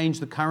exchange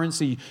the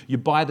currency, you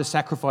buy the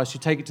sacrifice, you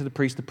take it to the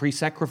priest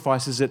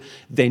sacrifices it,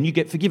 then you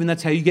get forgiven.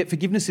 That's how you get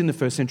forgiveness in the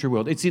first century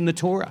world. It's in the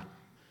Torah.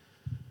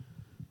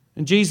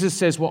 And Jesus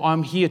says, well,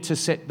 I'm here to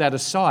set that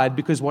aside,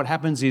 because what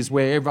happens is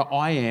wherever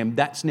I am,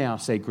 that's now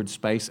sacred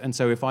space. And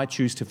so if I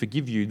choose to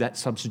forgive you, that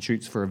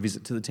substitutes for a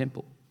visit to the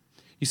temple.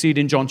 You see it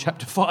in John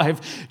chapter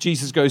 5.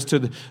 Jesus goes to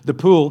the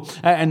pool,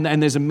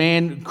 and there's a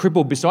man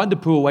crippled beside the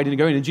pool waiting to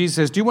go in. And Jesus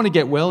says, do you want to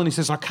get well? And he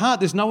says, I can't.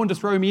 There's no one to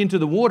throw me into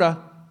the water.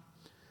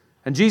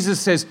 And Jesus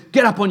says,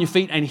 get up on your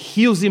feet, and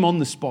heals him on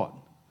the spot.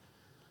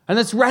 And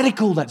that's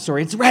radical, that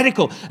story. It's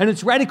radical. And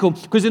it's radical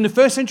because in the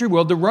first century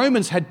world, the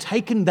Romans had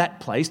taken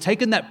that place,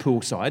 taken that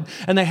poolside,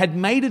 and they had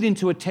made it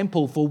into a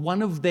temple for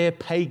one of their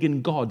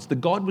pagan gods. The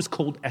god was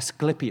called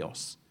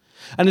Asclepios.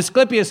 And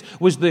Asclepius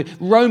was the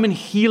Roman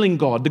healing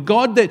god, the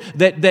god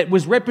that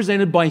was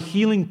represented by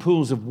healing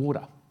pools of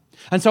water.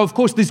 And so, of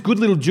course, this good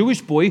little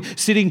Jewish boy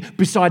sitting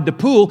beside the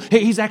pool,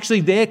 he's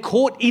actually there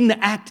caught in the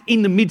act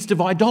in the midst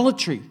of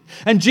idolatry.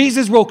 And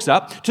Jesus walks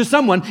up to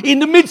someone in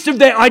the midst of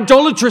their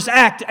idolatrous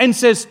act and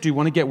says, do you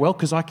want to get well?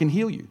 Because I can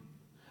heal you.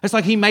 It's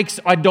like he makes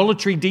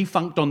idolatry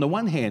defunct on the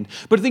one hand.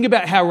 But think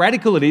about how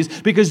radical it is,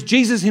 because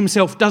Jesus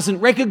himself doesn't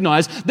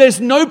recognize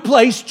there's no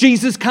place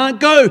Jesus can't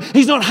go.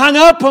 He's not hung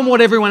up on what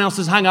everyone else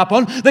is hung up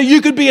on, that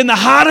you could be in the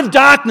heart of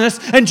darkness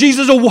and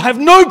Jesus will have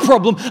no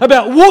problem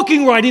about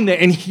walking right in there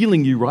and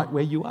healing you right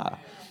where you are.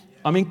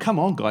 I mean, come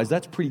on, guys,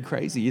 that's pretty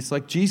crazy. It's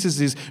like Jesus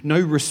is no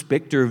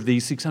respecter of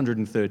these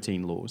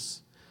 613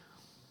 laws.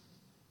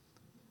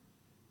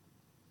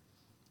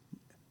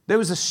 There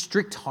was a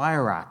strict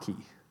hierarchy.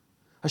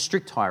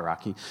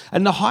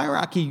 And the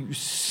hierarchy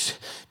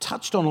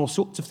touched on all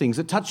sorts of things.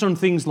 It touched on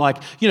things like,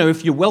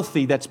 if you're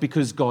wealthy, that's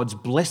because God's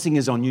blessing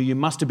is on you. You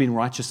must have been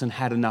righteous and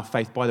had enough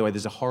faith. By the way,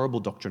 there's a horrible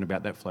doctrine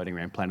about that floating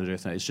around planet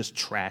Earth, and it's just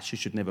trash. You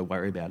should never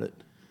worry about it.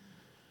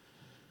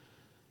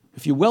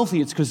 If you're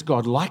wealthy, it's because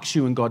God likes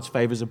you and God's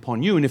favor is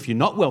upon you. And if you're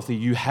not wealthy,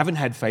 you haven't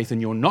had faith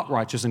and you're not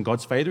righteous and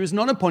God's favor is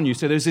not upon you.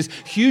 So there's this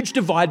huge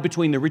divide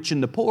between the rich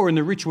and the poor, and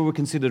the rich were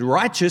considered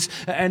righteous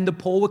and the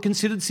poor were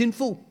considered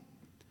sinful.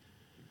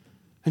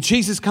 And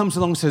Jesus comes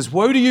along and says,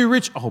 woe to you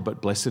rich. Oh,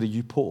 but blessed are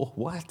you poor.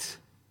 What?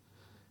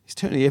 He's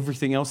turning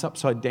everything else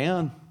upside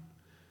down.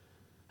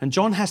 And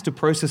John has to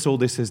process all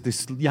this as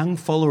this young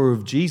follower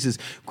of Jesus,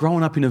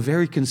 growing up in a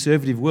very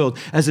conservative world,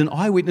 as an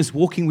eyewitness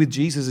walking with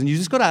Jesus. And you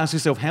just got to ask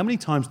yourself, how many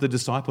times the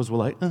disciples were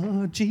like,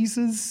 oh,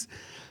 Jesus,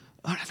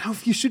 I don't know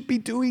if you should be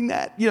doing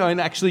that.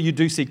 And actually you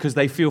do see, because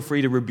they feel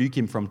free to rebuke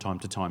him from time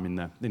to time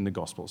in the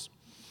Gospels.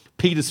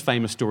 Peter's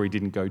famous story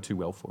didn't go too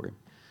well for him.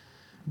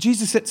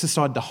 Jesus sets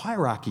aside the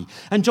hierarchy.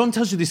 And John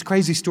tells you this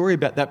crazy story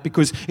about that,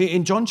 because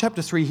in John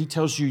chapter 3, he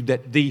tells you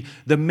that the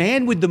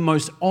man with the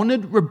most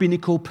honored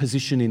rabbinical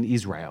position in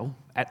Israel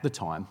at the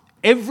time,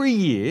 every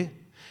year,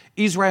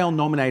 Israel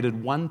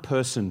nominated one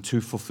person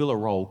to fulfill a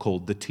role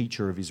called the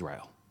teacher of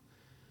Israel.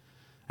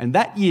 And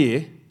that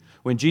year,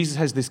 when Jesus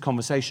has this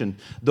conversation,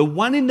 the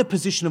one in the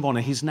position of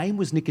honor, his name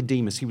was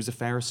Nicodemus. He was a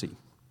Pharisee.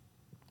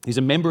 He's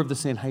a member of the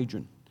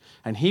Sanhedrin.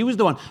 And he was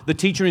the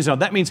teacher in Israel.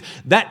 That means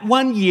that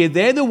one year,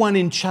 they're the one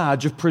in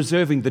charge of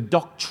preserving the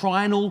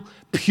doctrinal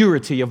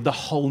purity of the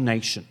whole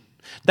nation.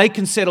 They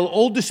can settle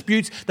all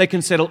disputes. They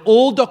can settle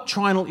all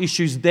doctrinal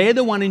issues. They're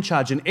the one in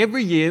charge. And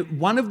every year,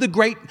 one of the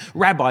great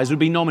rabbis would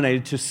be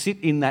nominated to sit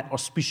in that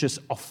auspicious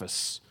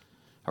office.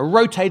 A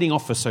rotating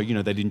office, so,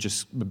 they didn't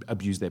just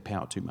abuse their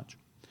power too much.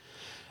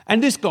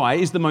 And this guy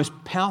is the most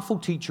powerful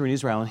teacher in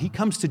Israel, and he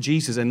comes to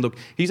Jesus, and look,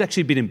 he's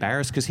actually a bit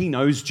embarrassed because he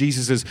knows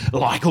Jesus is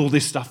like all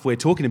this stuff we're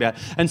talking about.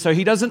 And so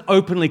he doesn't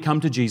openly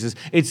come to Jesus.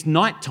 It's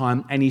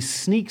nighttime, and he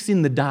sneaks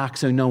in the dark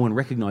so no one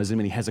recognizes him,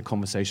 and he has a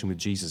conversation with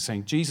Jesus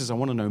saying, Jesus, I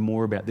want to know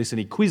more about this. And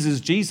he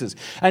quizzes Jesus.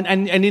 And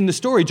in the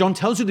story, John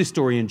tells you this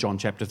story in John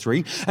chapter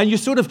 3, and you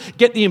sort of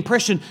get the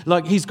impression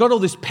like he's got all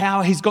this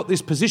power, he's got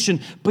this position,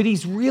 but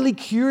he's really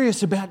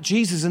curious about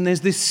Jesus, and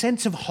there's this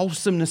sense of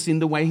wholesomeness in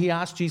the way he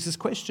asks Jesus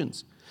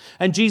questions.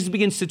 And Jesus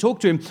begins to talk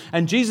to him,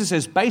 and Jesus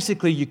says,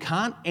 basically, you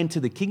can't enter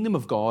the kingdom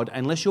of God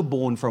unless you're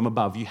born from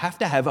above. You have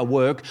to have a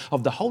work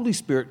of the Holy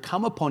Spirit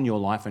come upon your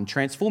life and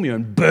transform you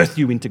and birth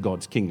you into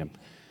God's kingdom.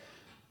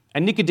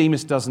 And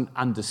Nicodemus doesn't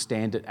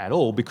understand it at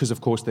all because, of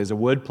course, there's a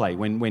wordplay.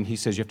 When he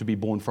says you have to be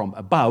born from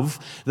above,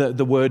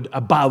 the word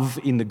above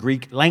in the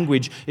Greek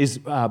language is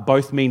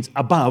both means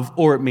above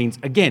or it means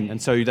again.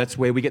 And so that's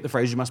where we get the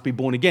phrase, you must be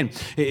born again.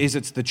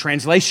 It's the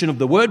translation of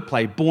the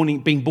wordplay,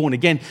 being born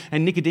again.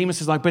 And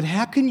Nicodemus is like, but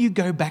how can you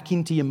go back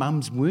into your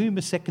mum's womb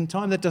a second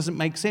time? That doesn't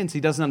make sense.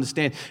 He doesn't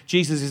understand.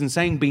 Jesus isn't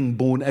saying being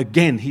born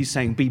again. He's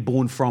saying be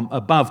born from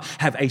above.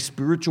 Have a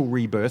spiritual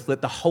rebirth.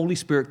 Let the Holy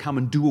Spirit come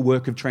and do a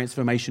work of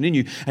transformation in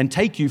you and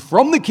take you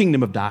from the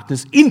kingdom of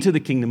darkness into the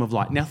kingdom of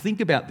light. Now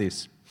think about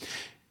this.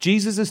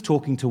 Jesus is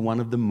talking to one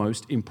of the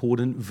most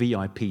important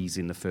VIPs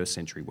in the first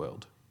century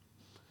world.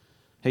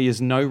 He is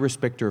no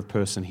respecter of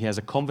person. He has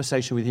a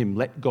conversation with him.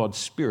 Let God's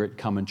Spirit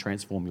come and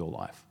transform your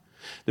life.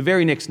 The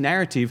very next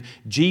narrative,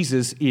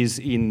 Jesus is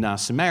in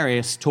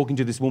Samaria talking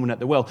to this woman at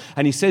the well,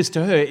 and he says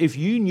to her, if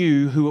you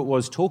knew who it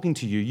was talking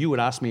to you, you would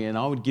ask me and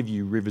I would give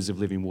you rivers of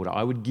living water.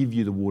 I would give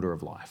you the water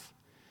of life.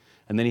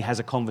 And then he has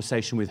a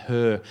conversation with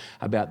her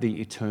about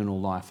the eternal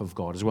life of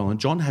God as well. And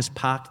John has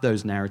parked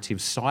those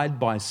narratives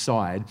side by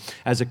side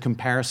as a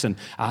comparison.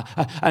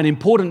 An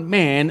important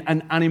man,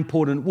 an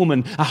unimportant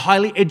woman. A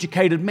highly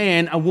educated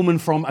man, a woman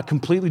from a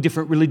completely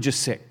different religious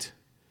sect.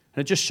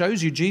 And it just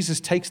shows you Jesus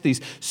takes these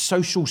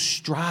social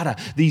strata,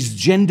 these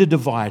gender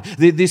divide,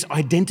 this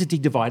identity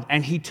divide,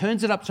 and he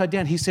turns it upside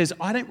down. He says,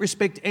 I don't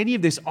respect any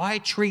of this. I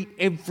treat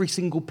every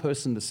single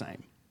person the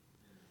same.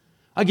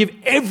 I give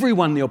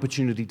everyone the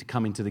opportunity to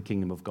come into the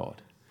kingdom of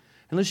God.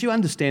 Unless you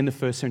understand the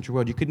first century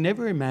world, you could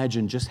never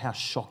imagine just how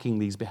shocking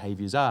these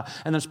behaviors are.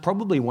 And that's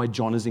probably why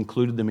John has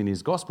included them in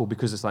his gospel,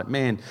 because it's like,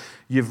 man,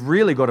 you've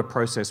really got to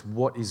process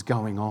what is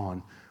going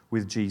on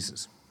with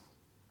Jesus.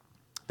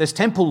 There's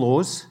temple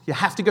laws. You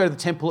have to go to the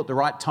temple at the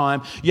right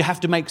time. You have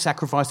to make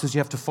sacrifices. You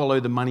have to follow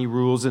the money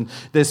rules. And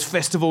there's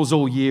festivals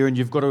all year, and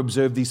you've got to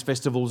observe these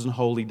festivals and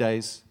holy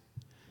days.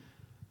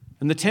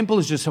 And the temple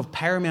is just of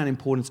paramount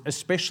importance,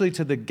 especially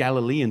to the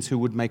Galileans who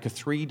would make a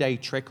 3-day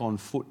trek on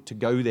foot to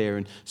go there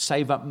and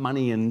save up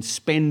money and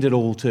spend it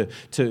all to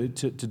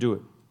do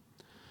it.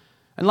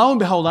 And lo and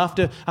behold,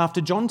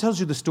 after John tells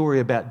you the story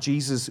about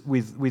Jesus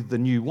with the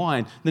new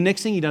wine, the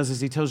next thing he does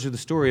is he tells you the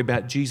story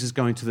about Jesus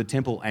going to the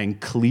temple and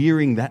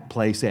clearing that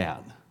place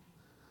out.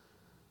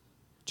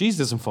 Jesus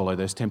doesn't follow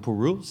those temple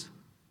rules.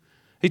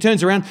 He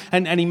turns around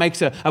and he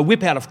makes a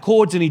whip out of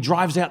cords and he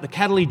drives out the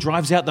cattle. He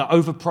drives out the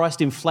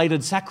overpriced,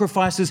 inflated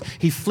sacrifices.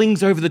 He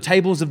flings over the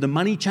tables of the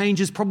money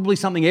changers, probably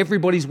something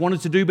everybody's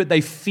wanted to do, but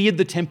they feared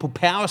the temple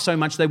power so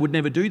much they would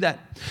never do that.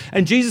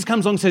 And Jesus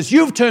comes along and says,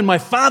 you've turned my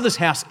Father's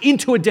house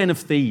into a den of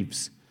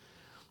thieves.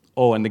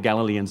 Oh, and the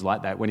Galileans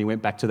like that. When he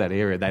went back to that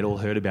area, they'd all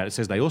heard about it. It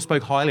says they all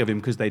spoke highly of him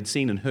because they'd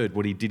seen and heard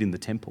what he did in the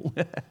temple.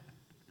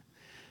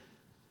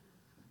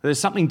 There's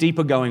something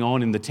deeper going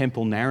on in the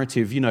temple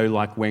narrative,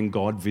 like when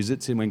God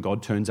visits and when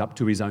God turns up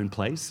to his own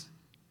place.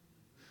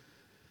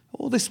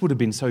 All this would have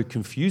been so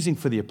confusing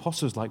for the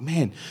apostles. Like,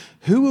 man,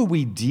 who are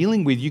we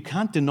dealing with? You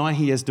can't deny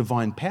he has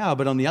divine power,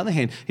 but on the other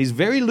hand, he's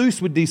very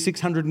loose with these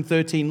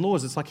 613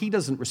 laws. It's like he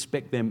doesn't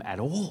respect them at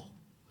all.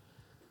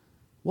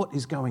 What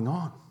is going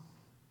on?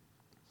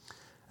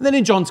 And then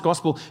in John's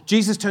Gospel,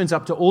 Jesus turns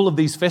up to all of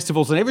these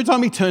festivals, and every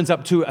time he turns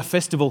up to a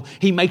festival,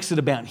 he makes it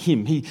about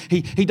him. He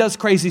does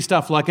crazy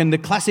stuff, and the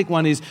classic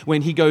one is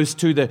when he goes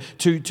to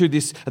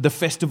the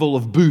festival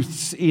of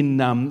booths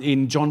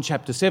in John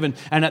chapter 7,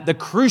 and at the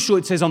crucial,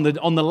 it says on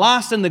the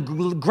last and the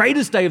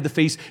greatest day of the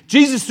feast,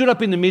 Jesus stood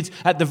up in the midst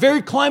at the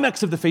very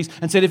climax of the feast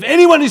and said, "If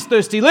anyone is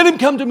thirsty, let him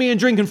come to me and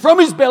drink, and from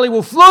his belly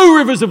will flow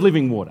rivers of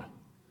living water."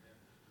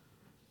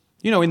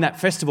 In that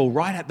festival,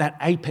 right at that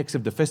apex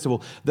of the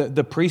festival,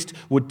 the priest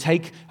would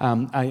take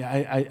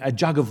a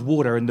jug of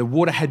water, and the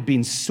water had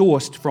been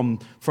sourced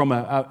from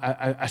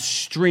a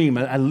stream,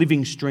 a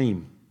living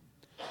stream.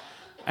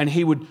 And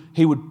he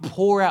would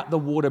pour out the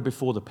water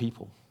before the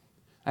people.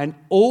 And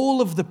all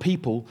of the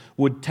people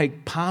would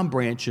take palm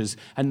branches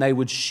and they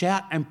would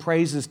shout and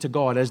praises to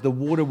God as the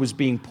water was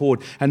being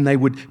poured. And they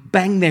would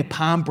bang their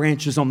palm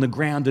branches on the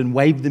ground and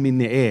wave them in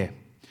the air.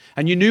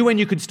 And you knew when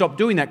you could stop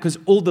doing that because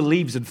all the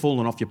leaves had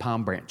fallen off your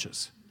palm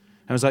branches.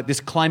 And it was like this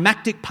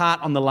climactic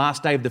part on the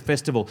last day of the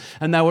festival.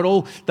 And they would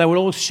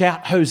all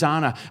shout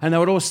Hosanna, and they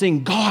would all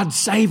sing, God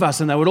save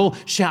us, and they would all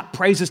shout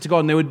praises to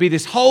God. And there would be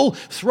this whole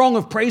throng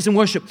of praise and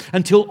worship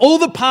until all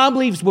the palm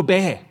leaves were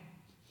bare.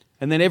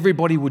 And then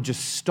everybody would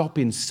just stop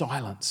in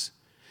silence.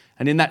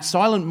 And in that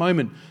silent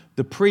moment,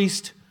 the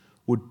priest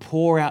would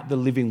pour out the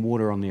living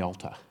water on the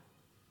altar.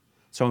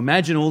 So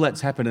imagine all that's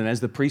happened, and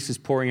as the priest is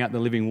pouring out the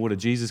living water,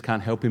 Jesus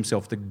can't help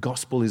himself. The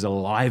gospel is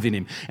alive in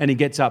him. And he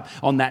gets up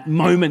on that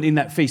moment in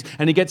that feast,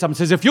 and he gets up and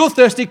says, if you're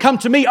thirsty, come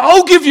to me.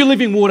 I'll give you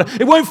living water.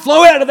 It won't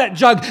flow out of that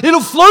jug.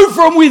 It'll flow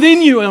from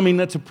within you. I mean,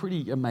 that's a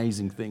pretty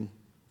amazing thing.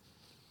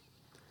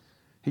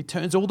 He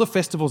turns all the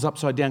festivals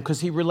upside down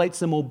because he relates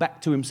them all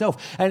back to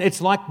himself. And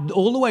it's like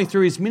all the way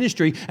through his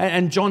ministry.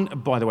 And John,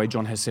 by the way,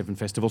 John has 7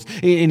 festivals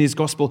in his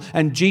gospel.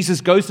 And Jesus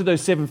goes to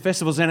those 7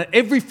 festivals. And at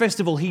every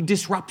festival, he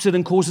disrupts it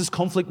and causes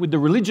conflict with the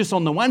religious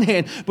on the one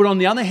hand. But on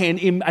the other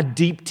hand, a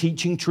deep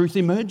teaching truth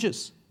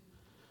emerges.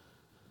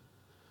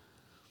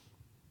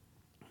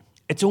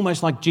 It's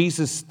almost like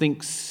Jesus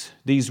thinks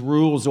these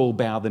rules all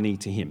bow the knee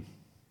to him.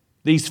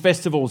 These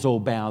festivals all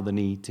bow the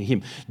knee to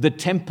him. The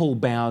temple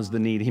bows the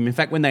knee to him. In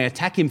fact, when they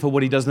attack him for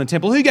what he does in the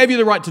temple, who gave you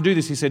the right to do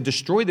this? He said,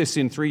 destroy this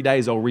in 3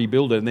 days, I'll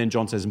rebuild it. And then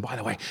John says, and by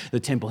the way, the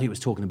temple he was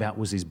talking about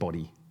was his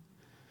body.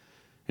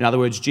 In other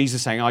words,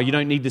 Jesus saying, you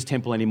don't need this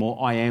temple anymore.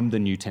 I am the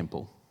new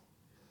temple.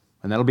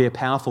 And that'll be a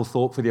powerful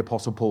thought for the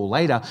Apostle Paul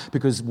later,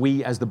 because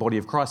we as the body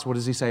of Christ, what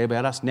does he say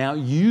about us? Now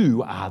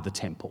you are the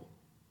temple.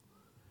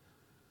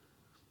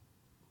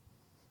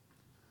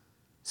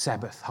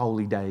 Sabbath,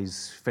 holy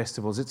days,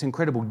 festivals. It's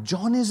incredible.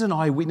 John is an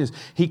eyewitness.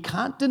 He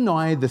can't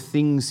deny the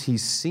things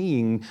he's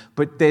seeing,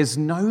 but there's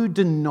no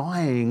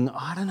denying,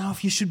 I don't know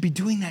if you should be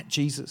doing that,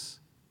 Jesus.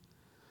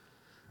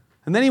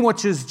 And then he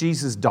watches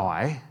Jesus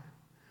die,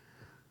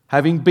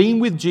 having been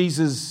with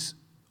Jesus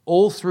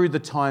all through the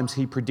times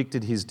he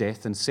predicted his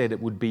death and said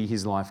it would be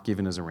his life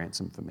given as a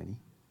ransom for many.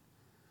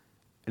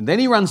 And then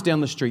he runs down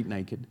the street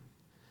naked.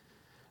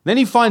 Then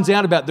he finds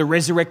out about the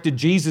resurrected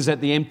Jesus at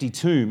the empty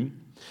tomb.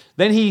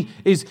 Then he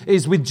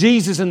is with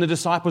Jesus and the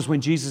disciples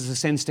when Jesus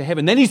ascends to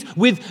heaven. Then he's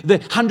with the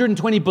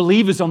 120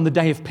 believers on the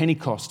day of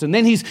Pentecost. And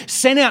then he's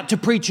sent out to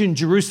preach in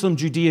Jerusalem,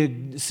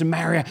 Judea,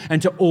 Samaria,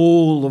 and to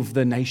all of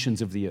the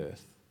nations of the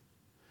earth.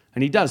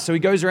 And he does. So he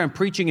goes around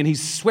preaching, and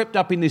he's swept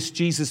up in this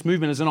Jesus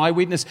movement as an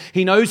eyewitness.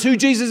 He knows who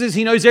Jesus is.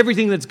 He knows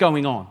everything that's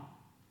going on.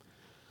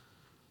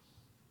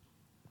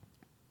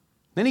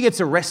 Then he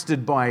gets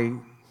arrested by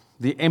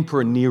the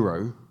Emperor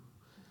Nero,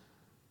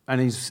 and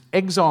he's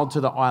exiled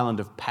to the island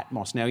of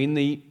Patmos. Now, in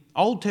the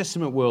Old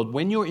Testament world,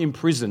 when you're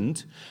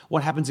imprisoned,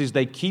 what happens is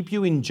they keep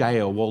you in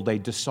jail while they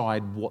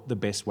decide what the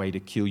best way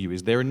to kill you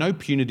is. There are no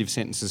punitive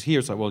sentences here.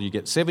 It's like, well, you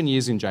get 7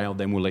 years in jail,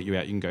 then we'll let you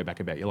out. You can go back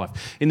about your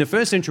life. In the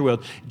first century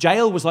world,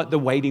 jail was like the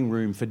waiting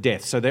room for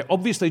death. So they're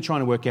obviously trying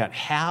to work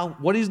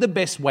out what is the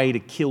best way to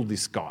kill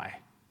this guy.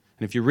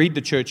 And if you read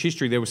the church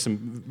history, there were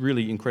some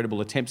really incredible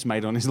attempts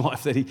made on his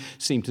life that he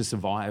seemed to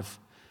survive.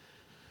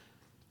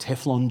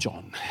 Teflon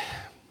John.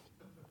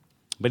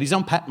 But he's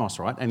on Patmos,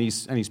 right? And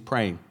he's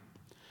praying.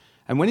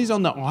 And when he's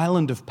on the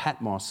island of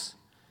Patmos,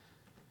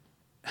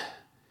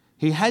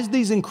 he has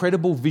these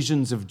incredible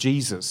visions of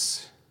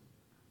Jesus.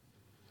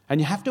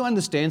 And you have to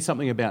understand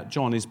something about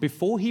John is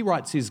before he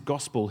writes his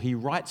gospel, he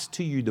writes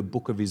to you the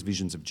book of his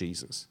visions of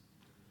Jesus.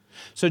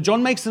 So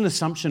John makes an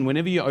assumption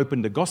whenever you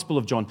open the Gospel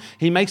of John,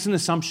 he makes an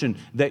assumption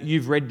that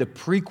you've read the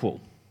prequel.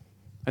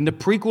 And the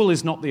prequel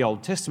is not the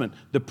Old Testament.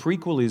 The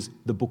prequel is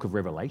the book of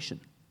Revelation.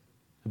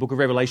 The book of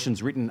Revelation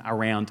is written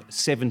around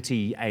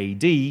 70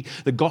 AD.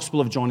 The Gospel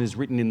of John is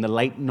written in the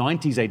late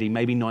 90s AD,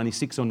 maybe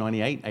 96 or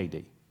 98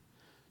 AD.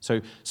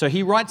 So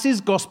he writes his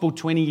Gospel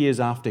 20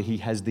 years after he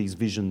has these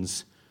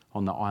visions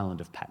on the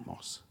island of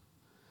Patmos.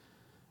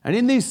 And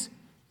in these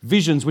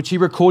visions, which he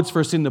records for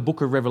us in the book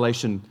of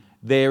Revelation,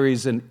 there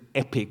is an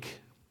epic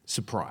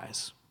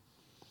surprise.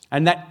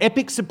 And that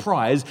epic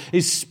surprise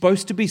is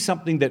supposed to be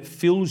something that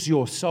fills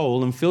your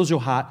soul and fills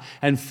your heart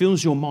and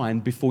fills your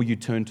mind before you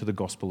turn to the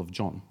Gospel of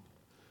John.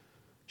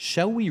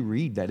 Shall we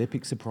read that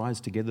epic surprise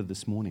together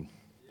this morning?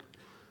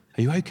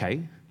 Are you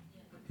okay?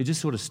 You're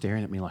just sort of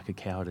staring at me like a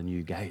cow at a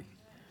new gate.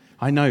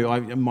 I know,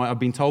 I've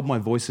been told my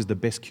voice is the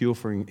best cure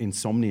for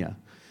insomnia.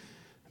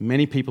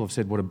 Many people have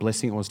said what a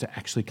blessing it was to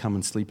actually come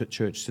and sleep at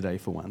church today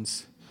for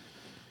once,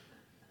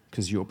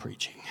 because you're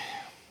preaching.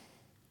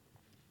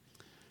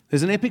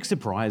 There's an epic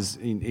surprise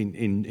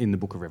in the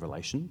book of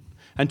Revelation.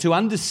 And to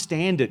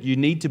understand it, you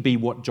need to be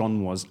what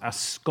John was, a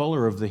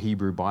scholar of the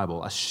Hebrew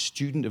Bible, a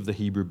student of the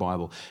Hebrew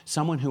Bible,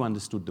 someone who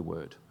understood the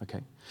word,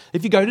 okay?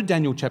 If you go to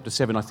Daniel chapter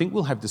 7, I think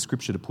we'll have the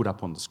scripture to put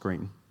up on the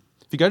screen.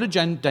 If you go to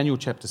Daniel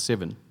chapter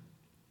 7,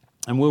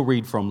 and we'll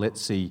read from, let's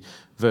see,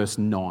 verse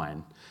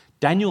 9.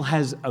 Daniel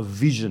has a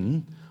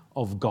vision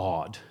of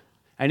God.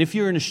 And if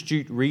you're an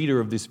astute reader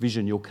of this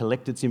vision, you'll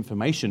collect its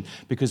information,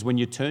 because when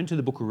you turn to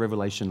the book of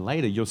Revelation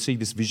later, you'll see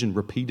this vision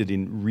repeated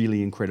in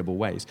really incredible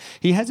ways.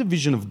 He has a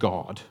vision of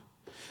God.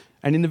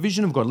 And in the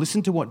vision of God,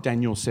 listen to what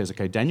Daniel says.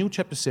 Okay, Daniel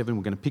chapter 7,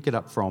 we're going to pick it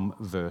up from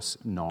verse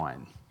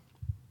 9.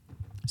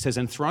 It says,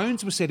 and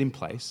thrones were set in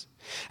place,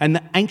 and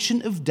the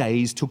Ancient of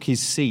Days took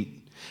his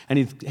seat, and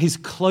his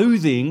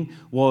clothing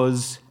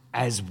was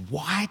as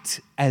white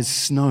as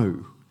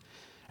snow.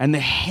 And the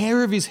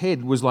hair of his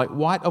head was like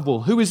white of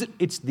wool. Who is it?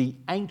 It's the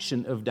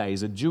Ancient of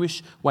Days, a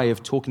Jewish way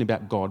of talking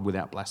about God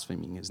without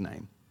blaspheming his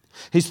name.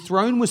 His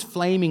throne was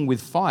flaming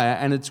with fire,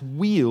 and its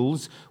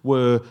wheels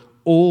were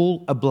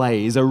all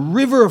ablaze. A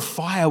river of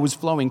fire was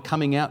flowing,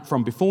 coming out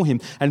from before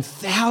him, and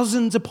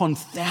thousands upon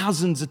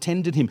thousands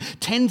attended him.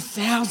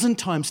 10,000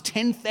 times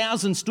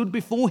 10,000 stood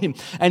before him,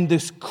 and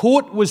this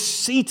court was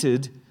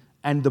seated,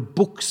 and the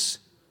books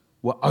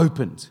were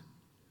opened.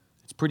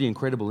 It's pretty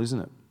incredible, isn't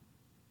it?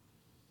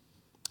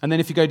 And then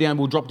if you go down,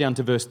 we'll drop down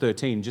to verse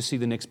 13. Just see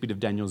the next bit of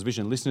Daniel's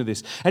vision. Listen to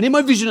this. And in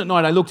my vision at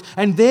night I looked,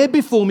 and there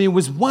before me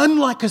was one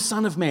like a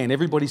son of man.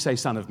 Everybody say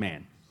son of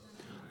man.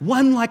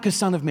 One like a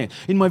son of man.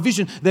 In my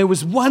vision, there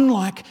was one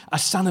like a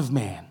son of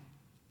man,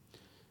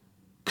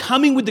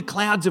 coming with the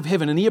clouds of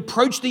heaven, and he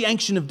approached the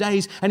Ancient of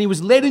Days, and he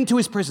was led into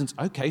his presence.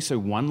 Okay, so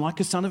one like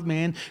a son of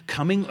man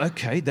coming.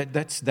 Okay,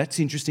 that's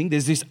interesting.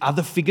 There's this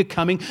other figure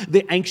coming,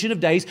 the Ancient of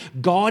Days.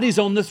 God is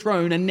on the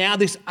throne, and now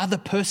this other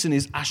person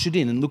is ushered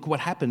in, and look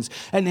what happens.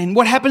 And then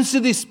what happens to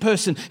this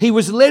person? He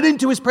was led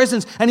into his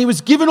presence, and he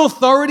was given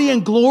authority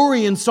and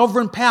glory and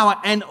sovereign power,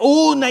 and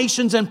all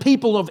nations and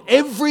people of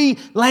every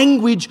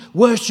language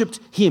worshipped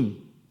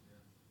him.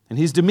 And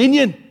his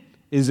dominion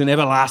is an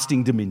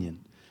everlasting dominion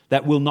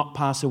that will not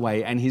pass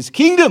away, and his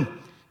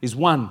kingdom is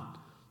one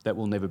that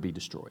will never be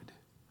destroyed.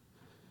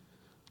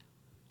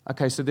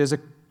 Okay, so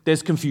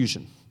there's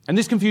confusion. And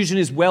this confusion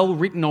is well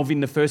written of in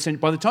the first century.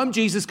 By the time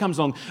Jesus comes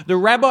along, the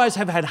rabbis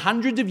have had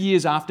hundreds of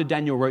years after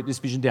Daniel wrote this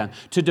vision down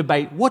to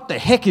debate what the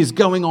heck is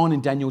going on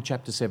in Daniel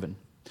chapter 7.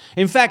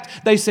 In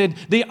fact, they said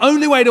the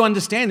only way to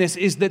understand this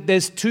is that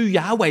there's two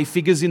Yahweh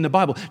figures in the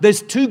Bible.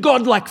 There's two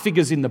godlike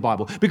figures in the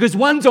Bible because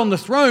one's on the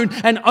throne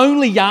and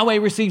only Yahweh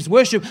receives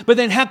worship. But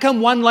then how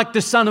come one like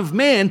the Son of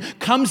Man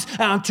comes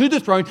to the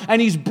throne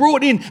and he's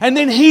brought in and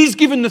then he's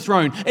given the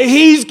throne,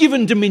 he's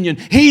given dominion,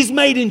 he's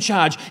made in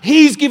charge,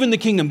 he's given the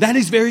kingdom? That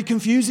is very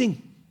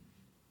confusing.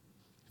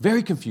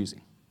 Very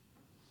confusing.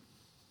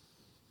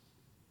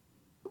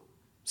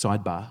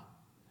 Sidebar.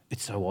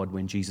 It's so odd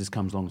when Jesus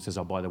comes along and says,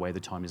 oh, by the way, the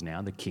time is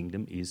now. The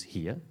kingdom is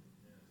here.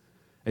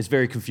 It's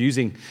very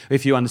confusing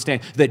if you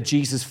understand that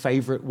Jesus'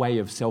 favorite way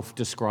of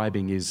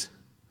self-describing is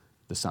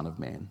the Son of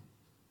Man.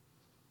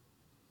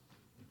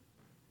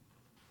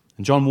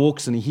 And John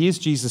walks and he hears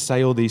Jesus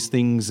say all these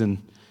things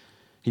and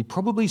he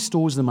probably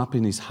stores them up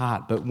in his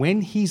heart. But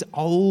when he's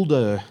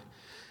older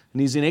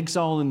and he's in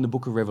exile in the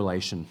book of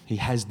Revelation, he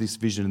has this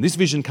vision. And this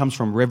vision comes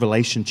from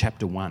Revelation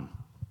chapter 1.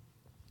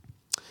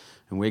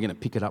 And we're going to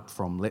pick it up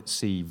from, let's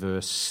see,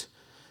 verse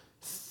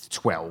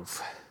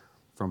 12.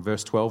 From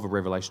verse 12 of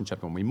Revelation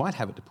chapter 1. We might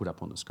have it to put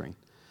up on the screen.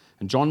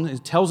 And John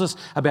tells us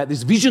about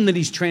this vision that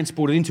he's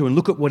transported into. And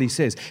look at what he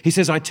says. He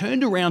says, I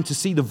turned around to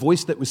see the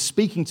voice that was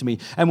speaking to me.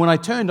 And when I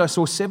turned, I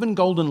saw 7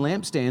 golden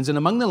lampstands. And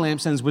among the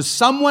lampstands was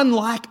someone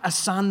like a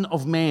son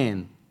of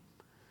man,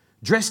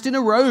 dressed in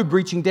a robe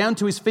reaching down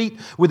to his feet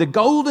with a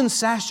golden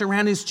sash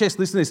around his chest.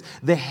 Listen to this.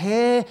 The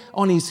hair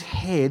on his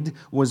head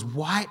was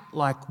white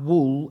like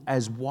wool,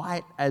 as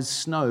white as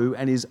snow,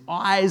 and his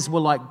eyes were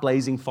like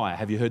blazing fire.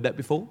 Have you heard that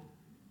before?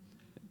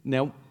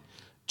 Now,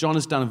 John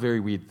has done a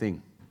very weird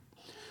thing.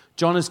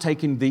 John has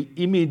taken the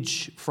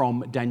image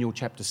from Daniel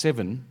chapter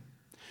 7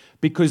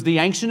 because the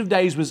Ancient of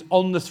Days was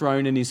on the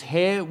throne and his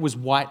hair was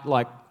white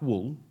like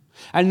wool.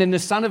 And then the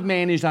Son of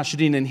Man is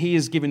ushered in and he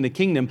is given the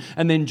kingdom.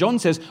 And then John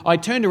says, I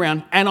turned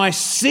around and I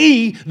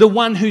see the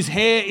one whose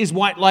hair is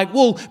white like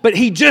wool, but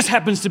he just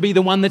happens to be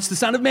the one that's the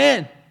Son of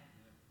Man.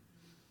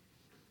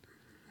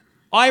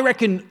 I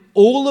reckon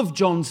all of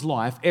John's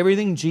life,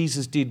 everything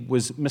Jesus did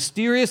was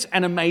mysterious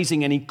and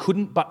amazing and he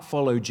couldn't but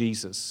follow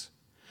Jesus.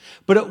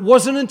 But it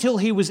wasn't until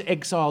he was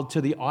exiled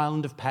to the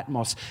island of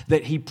Patmos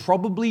that he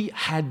probably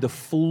had the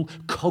full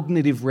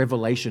cognitive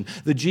revelation.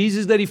 The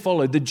Jesus that he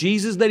followed, the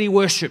Jesus that he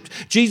worshipped.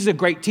 Jesus, a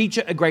great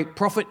teacher, a great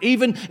prophet,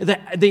 even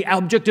the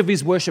object of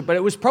his worship. But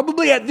it was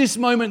probably at this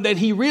moment that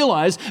he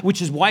realized,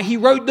 which is why he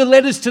wrote the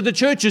letters to the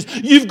churches,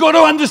 you've got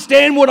to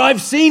understand what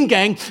I've seen,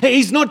 gang.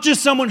 He's not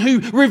just someone who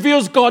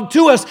reveals God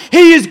to us.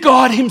 He is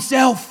God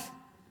himself.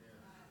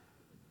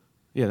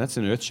 Yeah, that's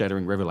an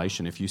earth-shattering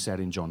revelation if you sat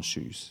in John's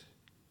shoes.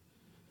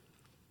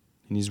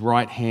 In his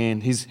right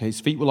hand,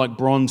 his feet were like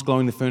bronze glowing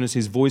in the furnace.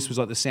 His voice was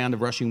like the sound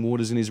of rushing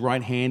waters. In his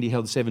right hand, he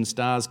held 7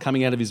 stars.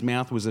 Coming out of his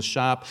mouth was a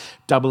sharp,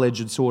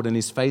 double-edged sword, and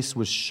his face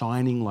was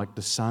shining like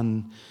the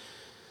sun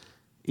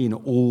in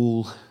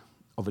all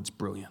of its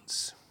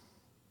brilliance.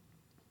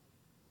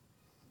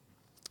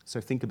 So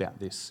think about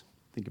this.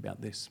 Think about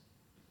this.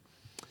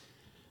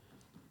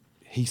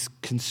 He's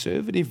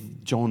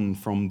conservative, John,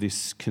 from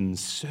this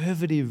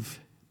conservative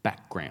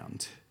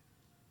background.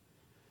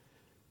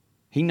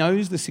 He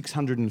knows the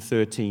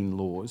 613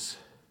 laws.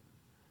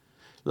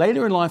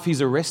 Later in life,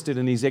 he's arrested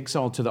and he's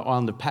exiled to the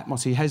island of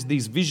Patmos. He has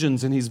these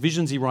visions, and his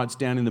visions he writes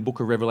down in the book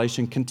of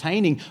Revelation,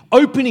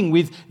 opening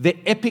with the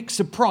epic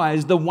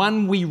surprise. The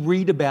one we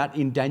read about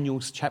in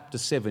Daniel's chapter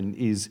 7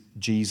 is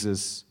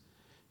Jesus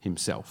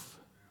himself.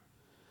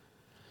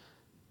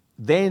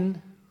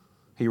 Then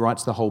he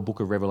writes the whole book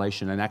of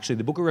Revelation. And actually,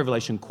 the book of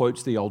Revelation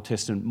quotes the Old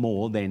Testament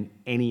more than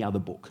any other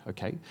book,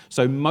 okay?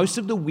 So most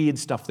of the weird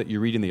stuff that you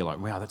read in there, you're like,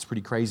 wow, that's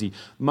pretty crazy.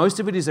 Most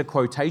of it is a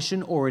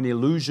quotation or an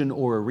illusion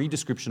or a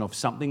redescription of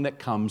something that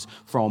comes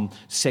from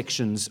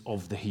sections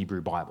of the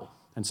Hebrew Bible.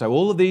 And so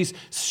all of these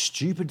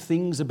stupid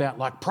things about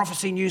like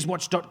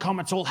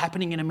prophecynewswatch.com, it's all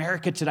happening in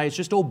America today. It's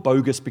just all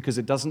bogus because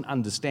it doesn't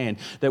understand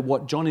that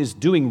what John is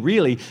doing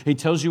really, he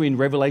tells you in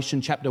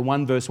Revelation chapter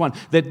 1, verse 1,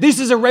 that this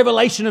is a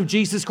revelation of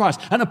Jesus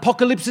Christ, an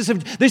apocalypse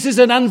this is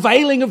an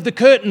unveiling of the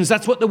curtains.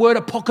 That's what the word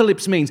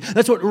apocalypse means.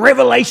 That's what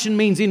revelation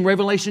means in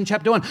Revelation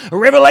chapter 1, a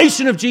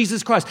revelation of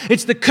Jesus Christ.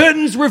 It's the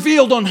curtains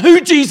revealed on who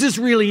Jesus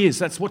really is.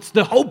 That's what's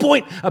the whole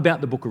point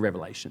about the book of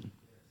Revelation.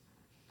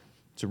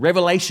 It's a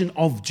revelation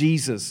of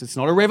Jesus. It's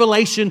not a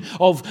revelation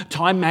of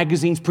Time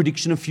Magazine's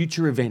prediction of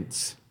future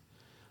events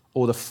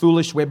or the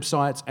foolish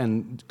websites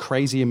and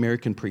crazy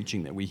American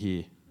preaching that we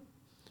hear.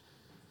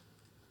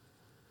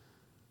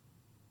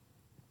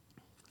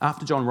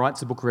 After John writes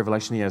the book of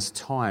Revelation, he has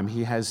time.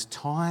 He has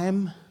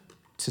time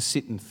to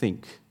sit and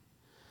think.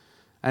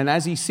 And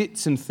as he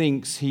sits and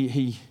thinks,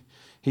 he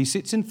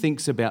sits and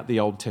thinks about the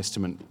Old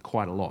Testament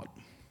quite a lot.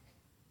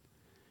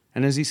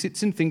 And as he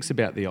sits and thinks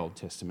about the Old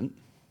Testament,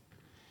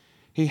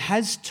 he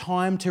has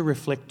time to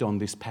reflect on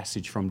this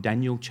passage from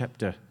Daniel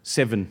chapter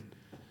 7,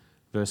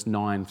 verse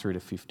 9 through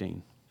to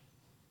 15.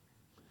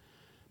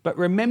 But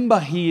remember,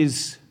 he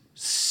is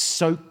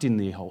soaked in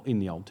the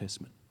Old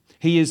Testament.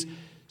 He is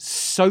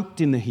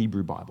soaked in the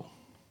Hebrew Bible.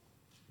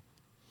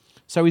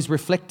 So he's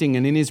reflecting,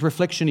 and in his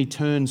reflection he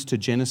turns to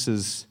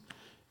Genesis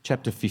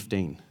chapter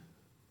 15.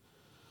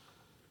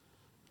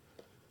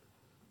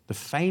 The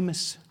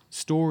famous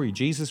story.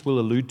 Jesus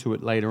will allude to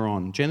it later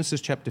on. Genesis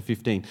chapter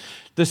 15.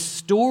 The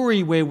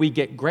story where we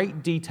get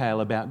great detail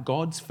about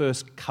God's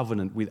first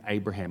covenant with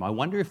Abraham. I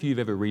wonder if you've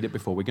ever read it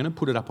before. We're going to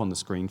put it up on the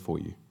screen for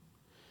you.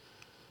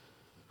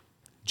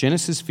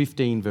 Genesis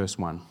 15 verse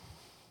 1.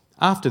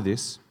 After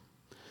this,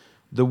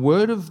 the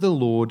word of the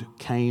Lord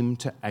came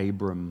to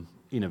Abram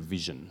in a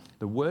vision.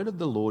 The word of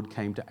the Lord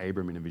came to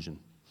Abram in a vision.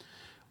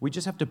 We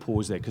just have to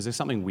pause there because there's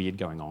something weird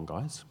going on,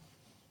 guys.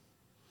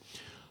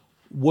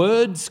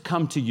 Words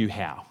come to you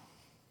how?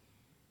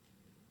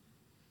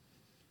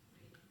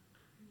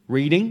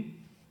 Reading,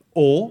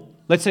 or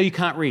let's say you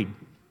can't read.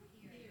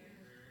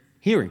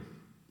 Hearing.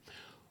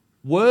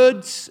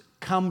 Words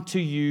come to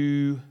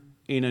you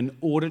in an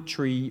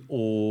auditory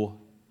or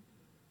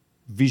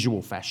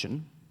visual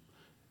fashion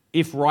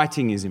if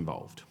writing is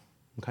involved.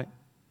 Okay?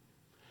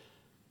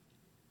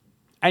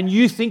 And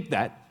you think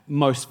that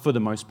for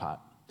the most part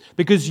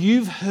because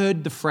you've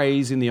heard the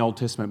phrase in the Old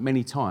Testament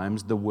many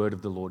times, the word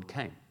of the Lord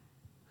came.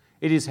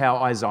 It is how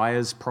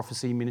Isaiah's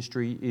prophecy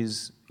ministry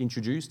is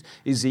introduced.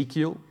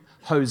 Ezekiel,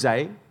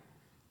 Hosea,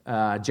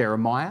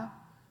 Jeremiah,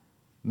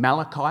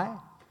 Malachi,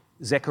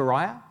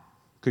 Zechariah,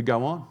 could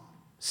go on.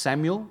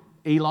 Samuel,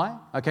 Eli,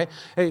 okay?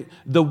 Hey,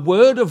 the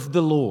word of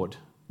the Lord,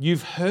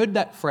 you've heard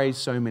that phrase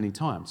so many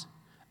times.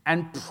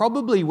 And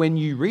probably when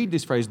you read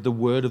this phrase, the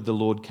word of the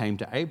Lord came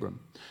to Abram,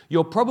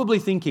 you're probably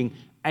thinking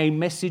a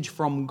message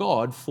from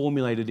God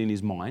formulated in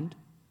his mind.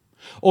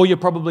 Or you're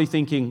probably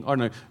thinking, I don't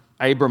know,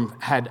 Abram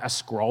had a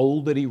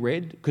scroll that he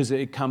read because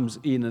it comes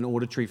in an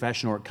auditory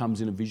fashion or it comes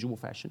in a visual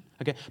fashion.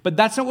 Okay, but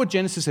that's not what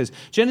Genesis says.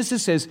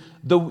 Genesis says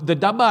the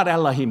Dabar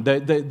Elohim,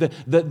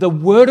 the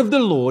word of the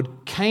Lord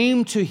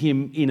came to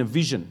him in a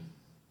vision.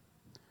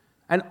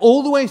 And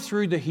all the way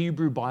through the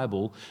Hebrew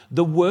Bible,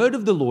 the word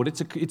of the Lord,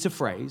 it's a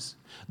phrase.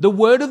 The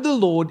word of the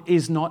Lord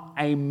is not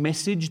a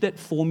message that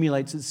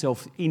formulates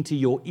itself into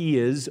your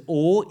ears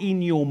or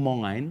in your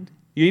mind.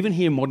 You even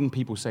hear modern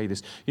people say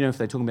this, if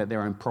they're talking about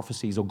their own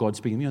prophecies or God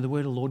speaking, the word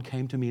of the Lord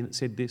came to me and it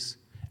said this,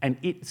 and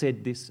it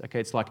said this. Okay,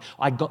 it's like,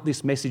 I got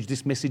this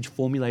message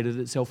formulated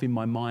itself in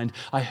my mind,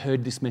 I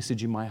heard this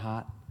message in my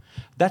heart.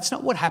 That's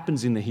not what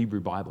happens in the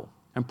Hebrew Bible.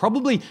 And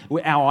probably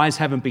our eyes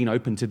haven't been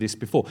open to this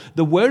before.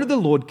 The word of the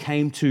Lord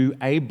came to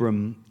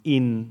Abram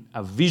in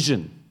a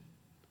vision.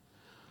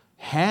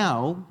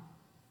 How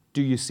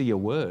do you see a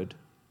word?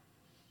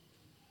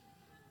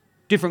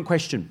 Different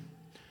question.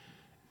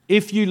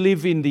 If you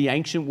live in the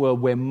ancient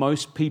world where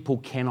most people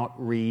cannot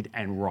read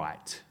and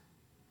write,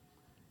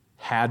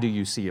 how do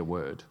you see a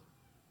word?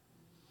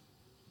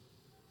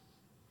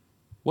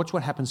 Watch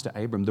what happens to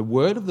Abram. The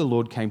word of the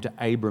Lord came to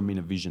Abram in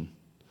a vision.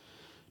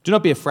 Do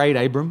not be afraid,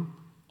 Abram.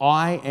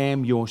 I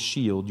am your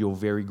shield, your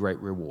very great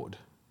reward.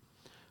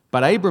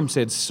 But Abram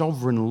said,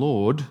 Sovereign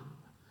Lord,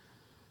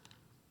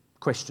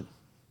 question.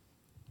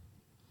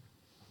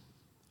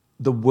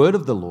 The word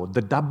of the Lord,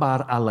 the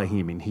Dabar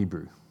Elohim in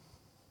Hebrew,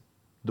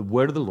 the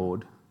word of the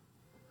Lord,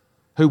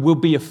 who will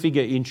be a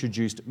figure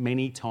introduced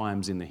many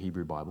times in the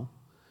Hebrew Bible,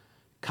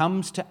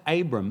 comes to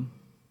Abram,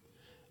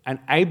 and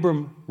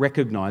Abram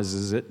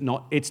recognizes it.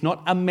 It's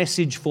not a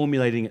message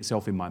formulating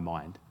itself in my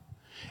mind.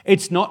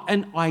 It's not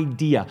an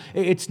idea.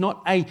 It's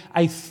not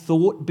a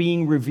thought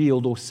being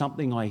revealed or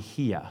something I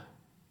hear.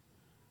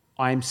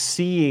 I'm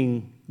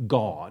seeing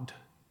God.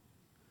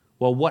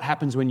 Well, what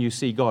happens when you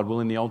see God? Well,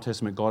 in the Old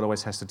Testament, God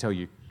always has to tell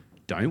you,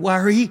 don't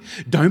worry,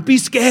 don't be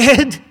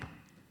scared.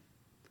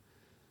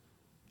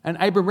 And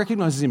Abram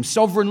recognizes him,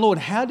 sovereign Lord.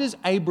 How does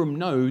Abram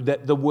know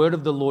that the word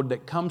of the Lord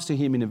that comes to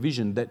him in a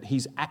vision, that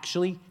he's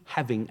actually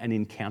having an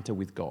encounter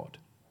with God?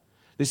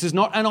 This is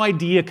not an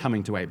idea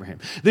coming to Abraham.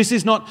 This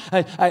is not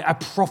a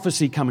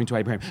prophecy coming to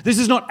Abraham. This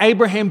is not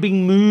Abraham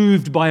being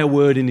moved by a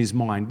word in his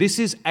mind. This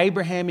is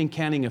Abraham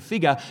encountering a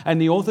figure, and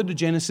the author of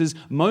Genesis,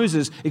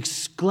 Moses,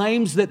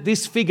 exclaims that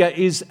this figure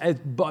is,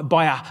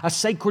 by a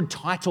sacred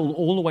title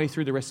all the way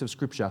through the rest of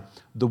Scripture,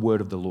 the word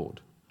of the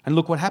Lord. And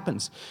look what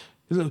happens.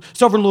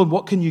 Sovereign Lord,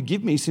 what can you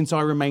give me since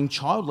I remain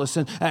childless?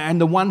 And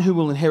the one who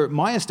will inherit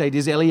my estate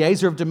is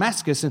Eliezer of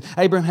Damascus. And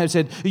Abraham had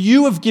said,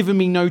 you have given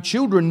me no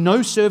children.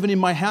 No servant in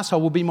my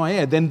household will be my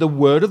heir. Then the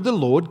word of the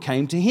Lord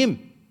came to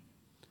him.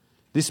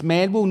 This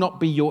man will not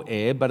be your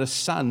heir, but a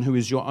son who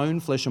is your own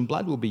flesh and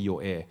blood will be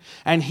your heir.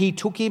 And he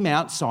took him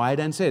outside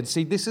and said,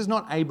 see, this is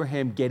not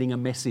Abraham getting a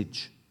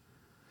message.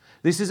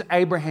 This is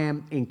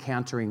Abraham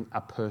encountering a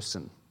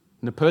person.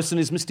 And the person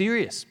is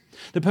mysterious.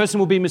 The person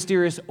will be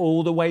mysterious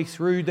all the way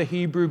through the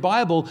Hebrew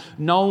Bible,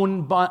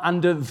 known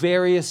under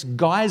various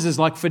guises.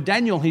 Like for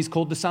Daniel, he's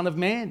called the Son of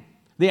Man,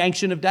 the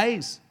Ancient of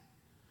Days.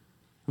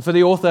 And for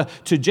the author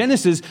to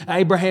Genesis,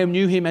 Abraham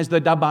knew him as the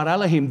Dabar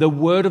Elohim, the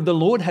word of the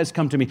Lord has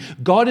come to me.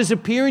 God is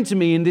appearing to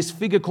me in this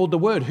figure called the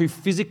Word, who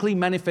physically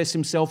manifests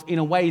himself in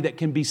a way that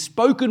can be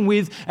spoken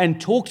with and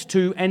talked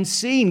to and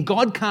seen.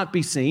 God can't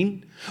be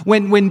seen.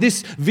 When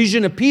this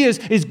vision appears,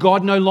 is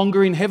God no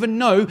longer in heaven?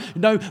 No,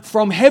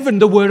 from heaven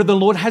the word of the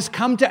Lord has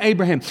come to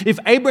Abraham. If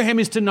Abraham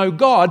is to know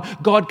God,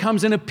 God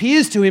comes and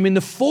appears to him in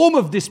the form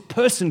of this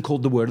person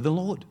called the word of the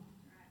Lord.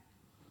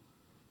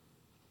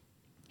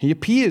 He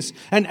appears,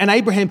 and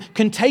Abraham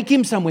can take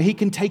him somewhere. He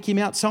can take him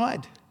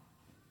outside.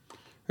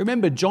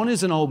 Remember, John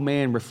is an old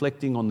man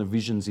reflecting on the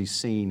visions he's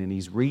seen, and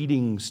he's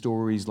reading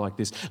stories like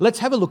this. Let's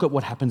have a look at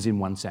what happens in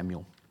 1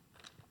 Samuel.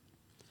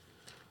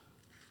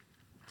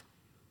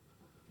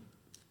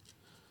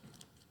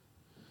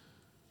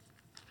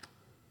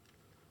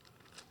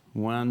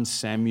 1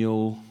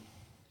 Samuel,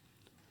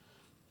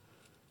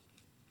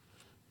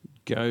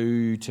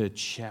 go to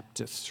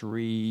chapter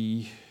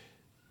 3.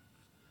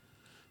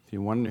 If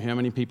you wonder how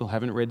many people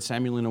haven't read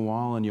Samuel in a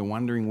while and you're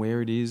wondering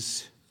where it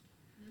is,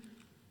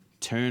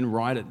 turn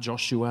right at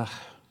Joshua.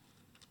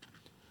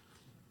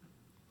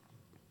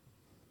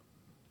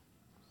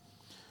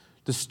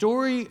 The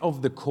story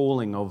of the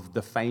calling of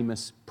the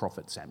famous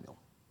prophet Samuel.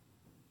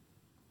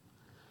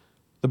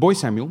 The boy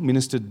Samuel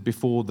ministered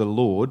before the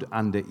Lord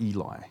under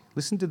Eli.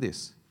 Listen to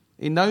this.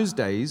 In those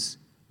days,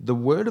 the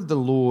word of the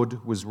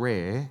Lord was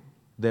rare.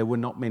 There were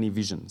not many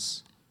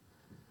visions.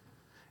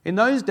 In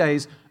those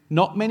days,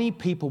 not many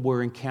people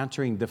were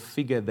encountering the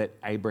figure that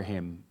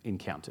Abraham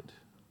encountered.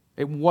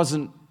 It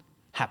wasn't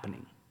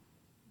happening.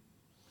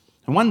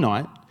 And one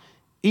night,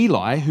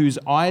 Eli, whose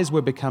eyes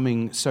were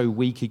becoming so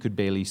weak he could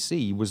barely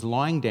see, was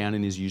lying down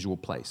in his usual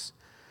place.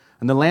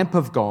 And the lamp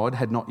of God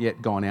had not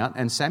yet gone out,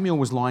 and Samuel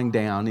was lying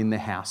down in the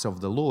house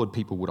of the Lord.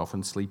 People would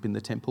often sleep in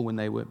the temple when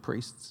they weren't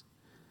priests.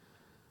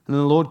 And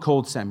the Lord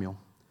called Samuel.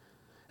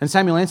 And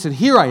Samuel answered,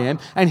 "Here I am."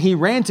 And he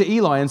ran to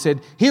Eli and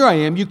said, "Here I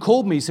am, you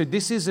called me." So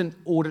this is an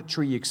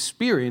auditory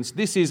experience.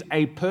 This is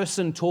a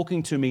person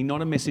talking to me,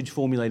 not a message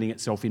formulating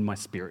itself in my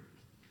spirit.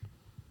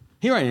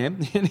 Here I am.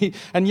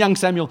 And young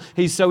Samuel,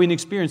 he's so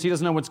inexperienced, he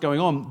doesn't know what's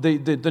going on.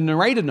 The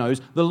narrator knows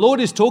the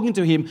Lord is talking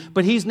to him,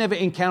 but he's never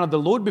encountered the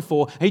Lord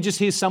before. He just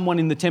hears someone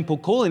in the temple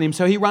calling him.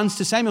 So he runs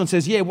to Samuel and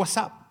says, "Yeah, what's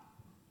up?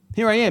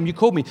 Here I am, you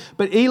called me."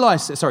 But he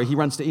runs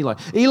to Eli.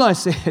 Eli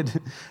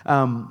said,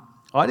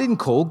 "I didn't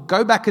call,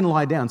 go back and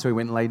lie down." So he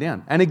went and lay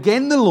down. And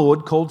again the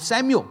Lord called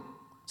Samuel.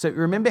 So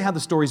remember how the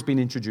story's been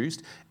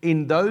introduced?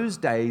 In those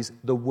days,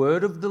 the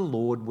word of the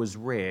Lord was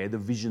rare, the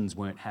visions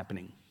weren't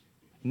happening.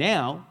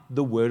 Now,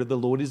 the word of the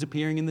Lord is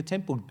appearing in the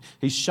temple.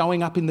 He's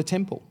showing up in the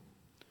temple.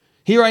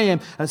 "Here I am,"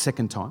 a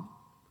second time.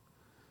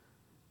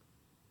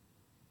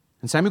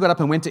 And Samuel got up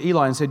and went to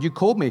Eli and said, "You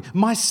called me."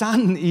 "My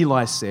son,"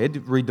 Eli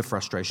said, read the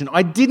frustration,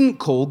 "I didn't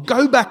call,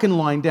 go back and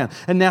lie down."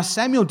 And now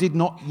Samuel did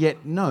not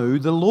yet know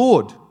the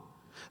Lord.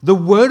 The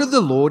word of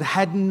the Lord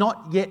had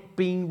not yet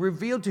been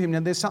revealed to him. Now,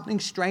 there's something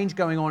strange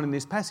going on in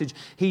this passage.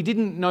 He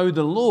didn't know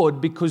the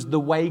Lord because the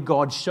way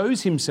God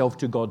shows himself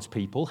to God's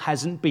people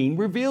hasn't been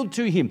revealed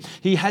to him.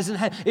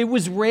 It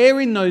was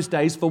rare in those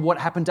days for what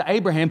happened to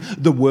Abraham.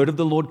 The word of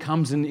the Lord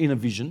comes in a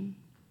vision.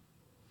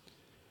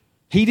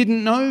 He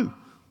didn't know.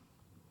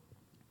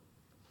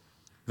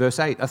 Verse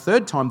 8, a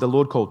third time the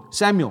Lord called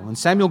Samuel, and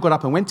Samuel got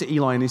up and went to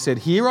Eli and he said,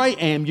 "Here I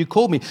am, you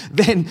called me."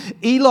 Then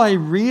Eli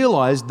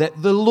realized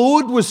that the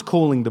Lord was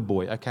calling the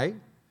boy, okay?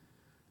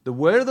 The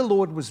word of the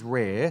Lord was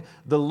rare.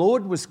 The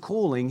Lord was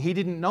calling. He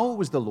didn't know it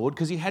was the Lord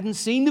because he hadn't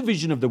seen the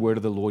vision of the word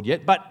of the Lord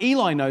yet, but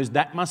Eli knows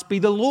that must be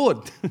the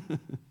Lord.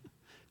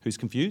 Who's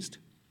confused?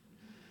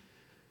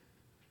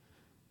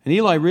 And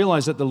Eli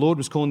realized that the Lord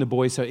was calling the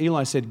boy, so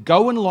Eli said,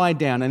 "Go and lie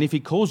down, and if he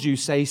calls you,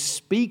 say,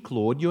 'Speak,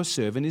 Lord, your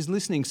servant is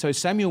listening.'" So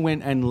Samuel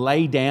went and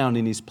lay down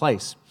in his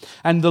place.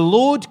 And the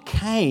Lord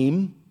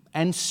came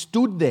and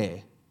stood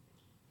there.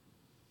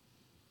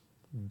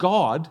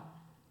 God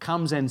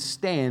comes and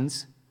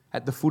stands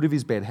at the foot of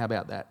his bed. How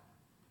about that?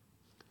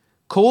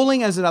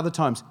 calling as at other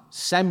times,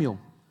 Samuel,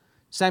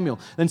 Samuel.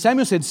 Then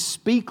Samuel said,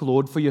 "Speak,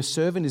 Lord, for your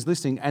servant is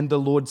listening." And the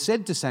Lord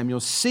said to Samuel,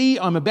 "See,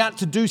 I'm about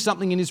to do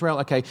something in Israel."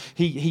 Okay,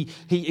 he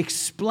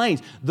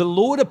explains. The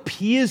Lord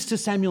appears to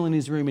Samuel in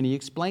his room and he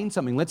explains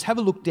something. Let's have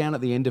a look down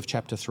at the end of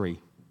chapter 3.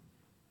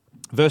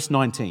 Verse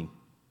 19.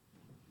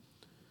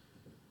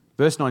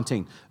 Verse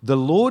 19. The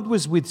Lord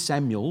was with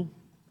Samuel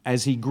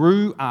as he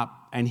grew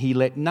up, and he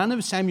let none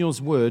of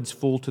Samuel's words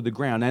fall to the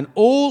ground. And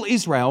all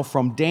Israel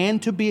from Dan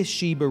to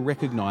Beersheba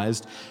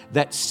recognized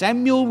that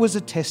Samuel was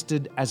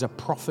attested as a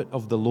prophet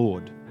of the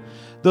Lord.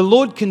 The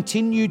Lord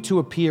continued to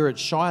appear at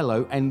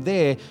Shiloh, and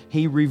there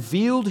he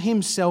revealed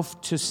himself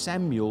to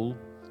Samuel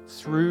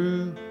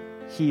through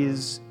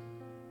his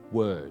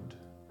word.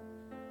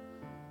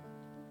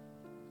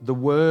 The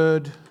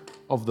word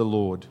of the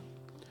Lord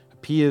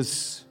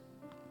appears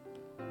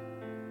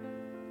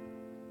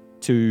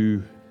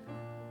to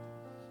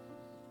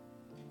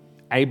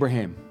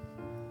Abraham,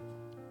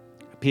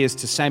 appears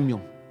to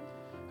Samuel,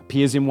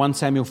 appears in 1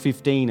 Samuel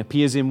 15,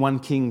 appears in 1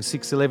 Kings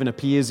 6:11,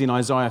 appears in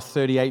Isaiah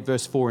 38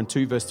 verse 4 and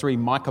 2 verse 3,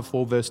 Micah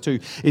 4 verse 2,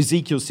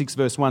 Ezekiel 6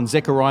 verse 1,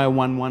 Zechariah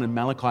 1:1 and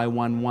Malachi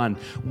 1:1.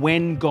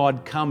 When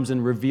God comes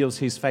and reveals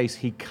his face,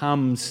 he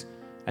comes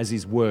as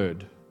his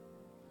word.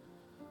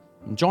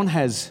 And John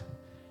has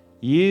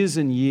years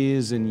and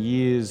years and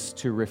years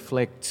to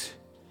reflect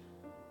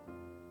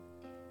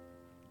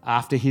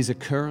after his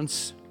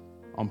occurrence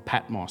on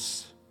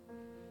Patmos.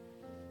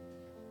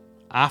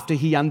 After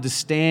he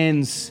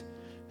understands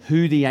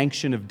who the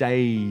Ancient of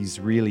Days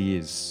really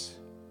is.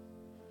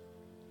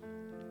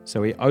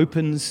 So he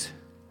opens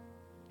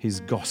his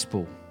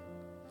gospel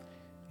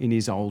in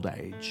his old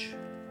age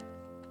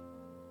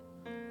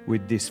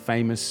with this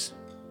famous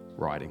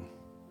writing.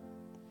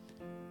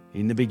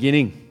 In the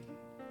beginning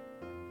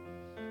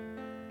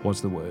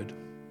was the Word,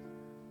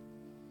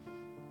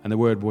 and the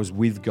Word was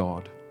with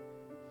God,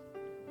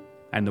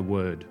 and the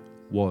Word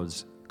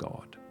was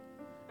God.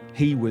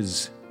 He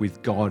was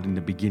with God in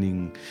the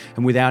beginning,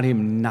 and without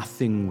him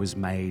nothing was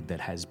made that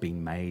has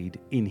been made.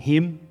 In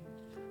him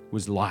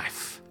was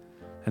life,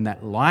 and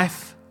that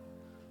life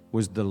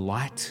was the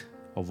light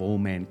of all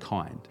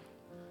mankind.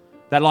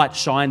 That light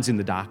shines in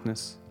the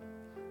darkness,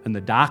 and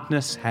the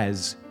darkness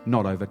has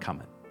not overcome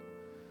it.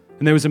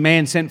 And there was a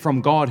man sent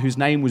from God whose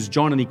name was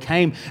John, and he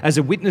came as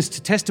a witness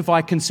to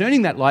testify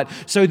concerning that light,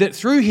 so that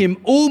through him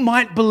all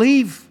might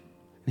believe.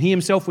 And he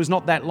himself was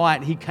not that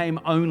light, he came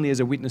only as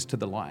a witness to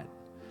the light.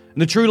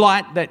 And the true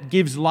light that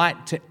gives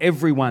light to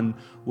everyone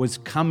was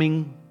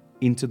coming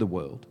into the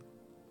world.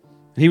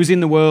 He was in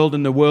the world,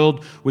 and the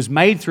world was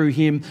made through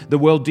him. The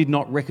world did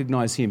not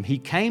recognize him. He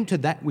came to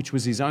that which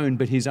was his own,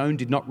 but his own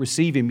did not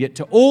receive him. Yet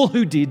to all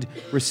who did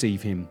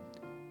receive him,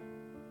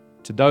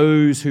 to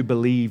those who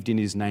believed in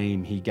his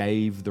name, he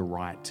gave the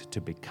right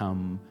to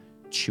become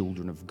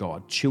children of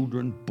God.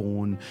 Children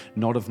born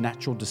not of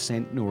natural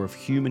descent, nor of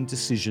human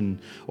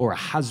decision, or a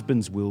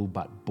husband's will,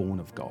 but born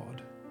of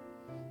God.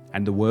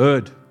 And the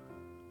Word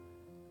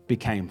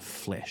became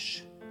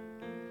flesh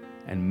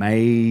and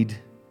made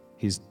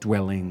his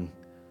dwelling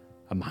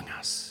among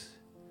us.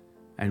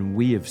 And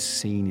we have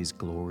seen his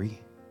glory,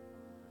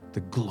 the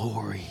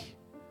glory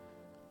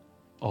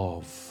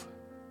of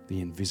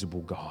the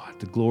invisible God,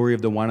 the glory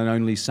of the one and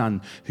only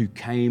Son who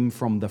came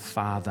from the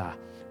Father,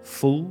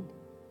 full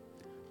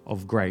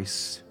of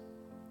grace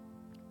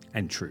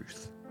and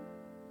truth.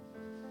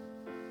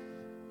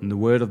 And the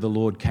word of the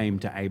Lord came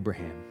to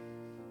Abraham.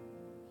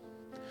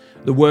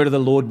 The word of the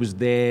Lord was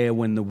there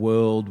when the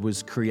world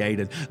was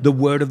created. The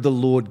word of the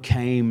Lord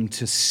came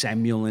to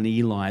Samuel and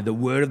Eli. The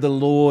word of the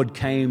Lord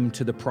came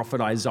to the prophet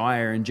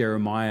Isaiah and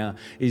Jeremiah,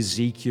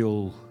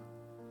 Ezekiel.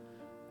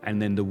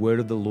 And then the word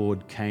of the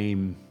Lord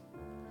came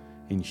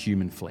in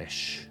human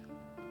flesh,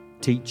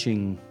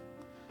 teaching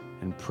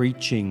and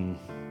preaching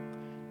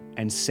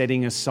and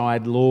setting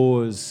aside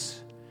laws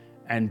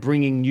and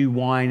bringing new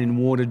wine in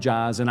water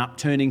jars and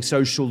upturning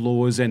social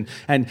laws and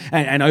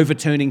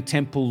overturning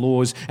temple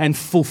laws and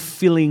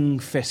fulfilling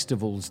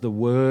festivals, the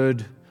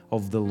word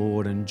of the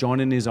Lord. And John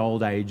in his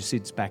old age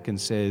sits back and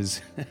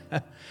says,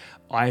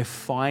 I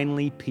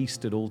finally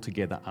pieced it all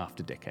together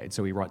after decades.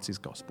 So he writes his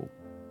gospel.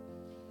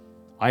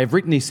 I have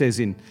written, he says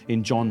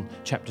in John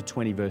chapter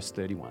 20, verse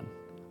 31,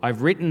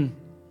 I've written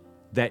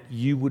that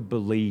you would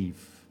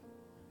believe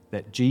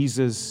that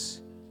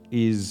Jesus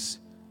is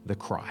the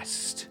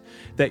Christ,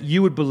 that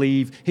you would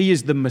believe he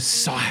is the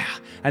Messiah,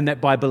 and that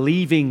by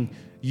believing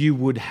you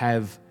would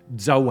have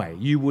Zoe,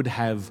 you would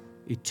have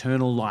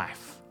eternal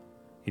life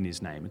in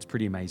his name. It's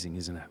pretty amazing,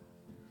 isn't it?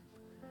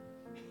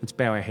 Let's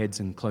bow our heads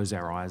and close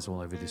our eyes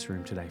all over this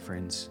room today,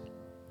 friends.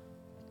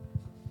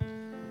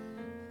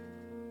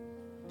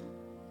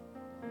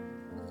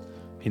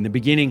 In the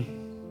beginning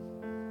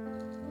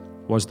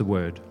was the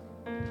Word.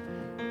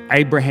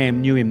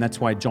 Abraham knew him. That's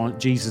why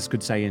Jesus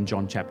could say in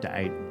John chapter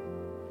 8,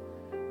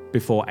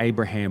 before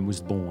Abraham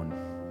was born,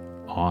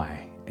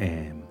 I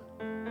am.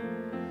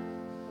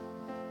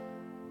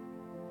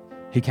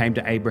 He came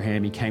to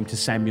Abraham, he came to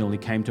Samuel, he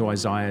came to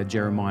Isaiah,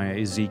 Jeremiah,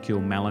 Ezekiel,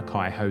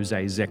 Malachi,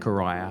 Hosea,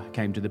 Zechariah,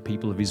 came to the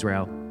people of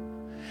Israel.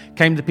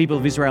 came to the people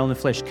of Israel in the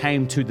flesh,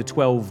 came to the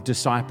 12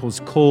 disciples,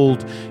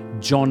 called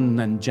John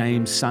and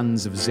James,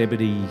 sons of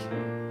Zebedee,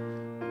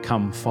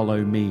 come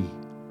follow me.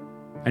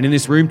 And in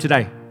this room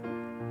today,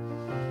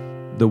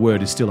 the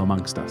Word is still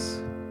amongst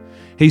us.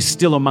 He's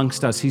still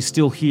amongst us. He's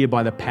still here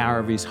by the power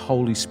of His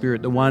Holy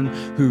Spirit, the one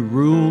who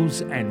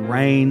rules and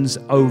reigns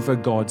over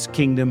God's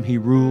kingdom. He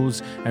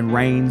rules and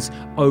reigns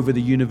over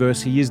the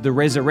universe. He is the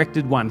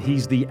resurrected one.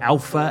 He's the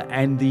Alpha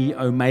and the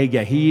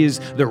Omega. He is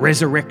the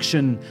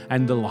resurrection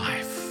and the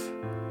life.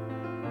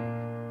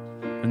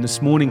 And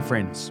this morning,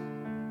 friends,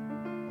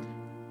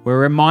 we're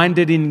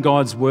reminded in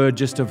God's word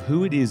just of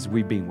who it is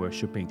we've been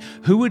worshipping,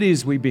 who it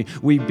is we've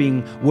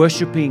been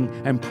worshipping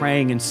and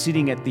praying and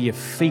sitting at the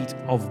feet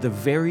of the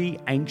very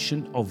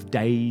Ancient of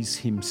Days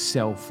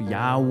Himself,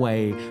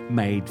 Yahweh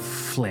made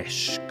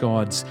flesh,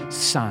 God's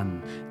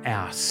Son,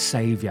 our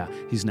Savior.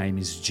 His name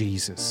is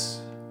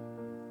Jesus.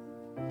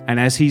 And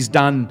as He's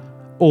done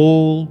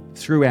all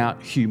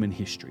throughout human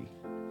history,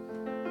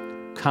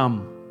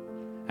 come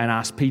and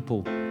ask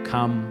people,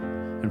 come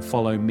and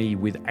follow me.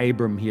 With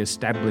Abram, He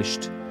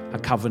established a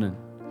covenant.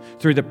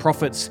 Through the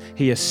prophets,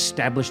 He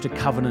established a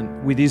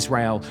covenant with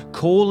Israel,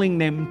 calling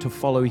them to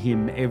follow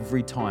Him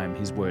every time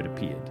His word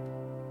appeared.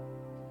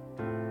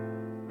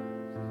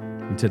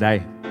 And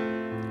today,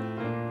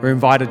 we're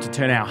invited to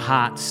turn our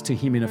hearts to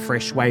Him in a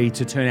fresh way,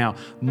 to turn our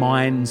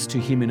minds to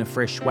Him in a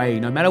fresh way.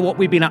 No matter what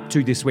we've been up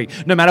to this week,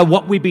 no matter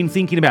what we've been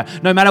thinking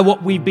about, no matter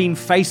what we've been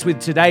faced with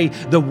today,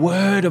 the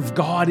Word of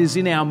God is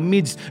in our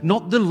midst.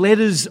 Not the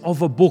letters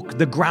of a book,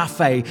 the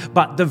graphe,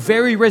 but the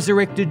very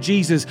resurrected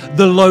Jesus,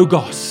 the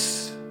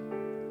Logos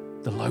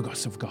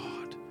of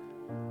God.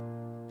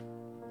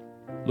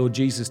 Lord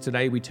Jesus,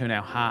 today we turn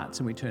our hearts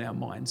and we turn our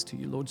minds to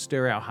You. Lord,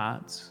 stir our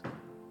hearts.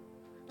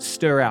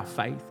 Stir our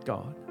faith,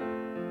 God.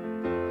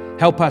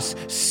 Help us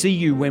see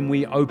You when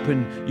we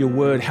open Your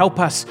word. Help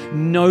us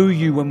know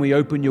You when we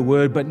open Your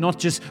word, but not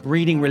just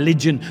reading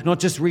religion, not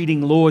just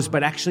reading laws,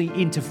 but actually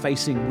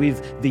interfacing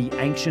with the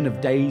Ancient of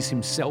Days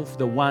Himself,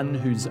 the one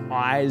whose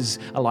eyes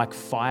are like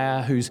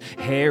fire, whose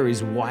hair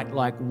is white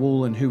like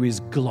wool, and who is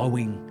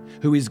glowing,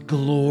 who is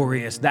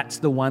glorious. That's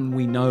the one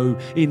we know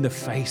in the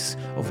face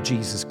of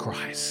Jesus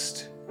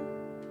Christ.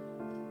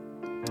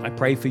 I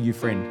pray for you,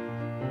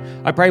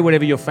 friend. I pray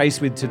whatever you're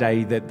faced with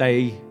today, that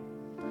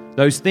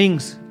those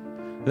things,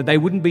 that they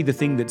wouldn't be the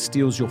thing that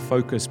steals your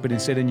focus, but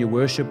instead in your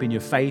worship, in your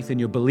faith, in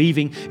your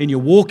believing, in your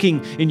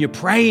walking, in your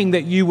praying,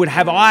 that you would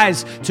have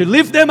eyes to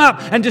lift them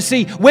up and to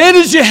see, where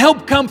does your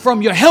help come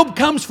from? Your help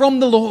comes from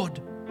the Lord.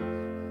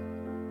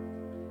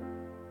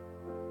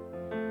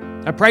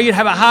 I pray you'd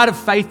have a heart of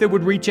faith that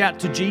would reach out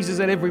to Jesus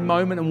at every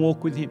moment and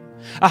walk with Him.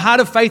 A heart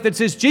of faith that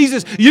says,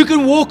 Jesus, You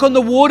can walk on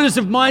the waters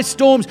of my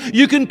storms.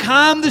 You can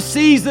calm the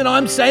seas that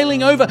I'm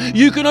sailing over.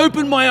 You can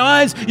open my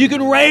eyes. You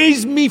can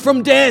raise me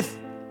from death.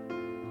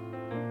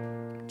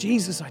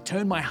 Jesus, I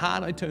turn my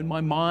heart, I turn my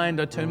mind,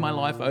 I turn my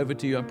life over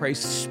to You. I pray,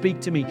 speak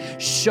to me.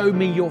 Show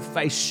me Your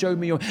face. Show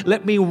me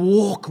let me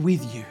walk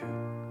with You.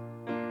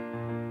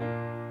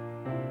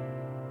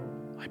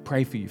 I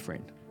pray for you,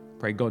 friend.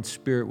 Pray God's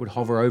Spirit would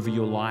hover over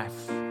your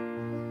life.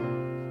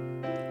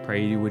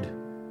 Pray You would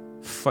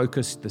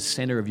focus the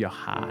center of your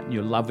heart,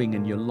 your loving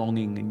and your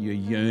longing and your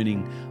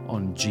yearning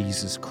on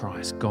Jesus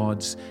Christ,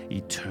 God's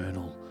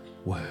eternal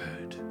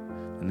word.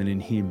 And then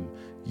in Him,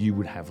 you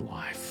would have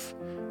life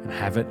and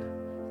have it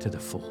to the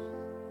full.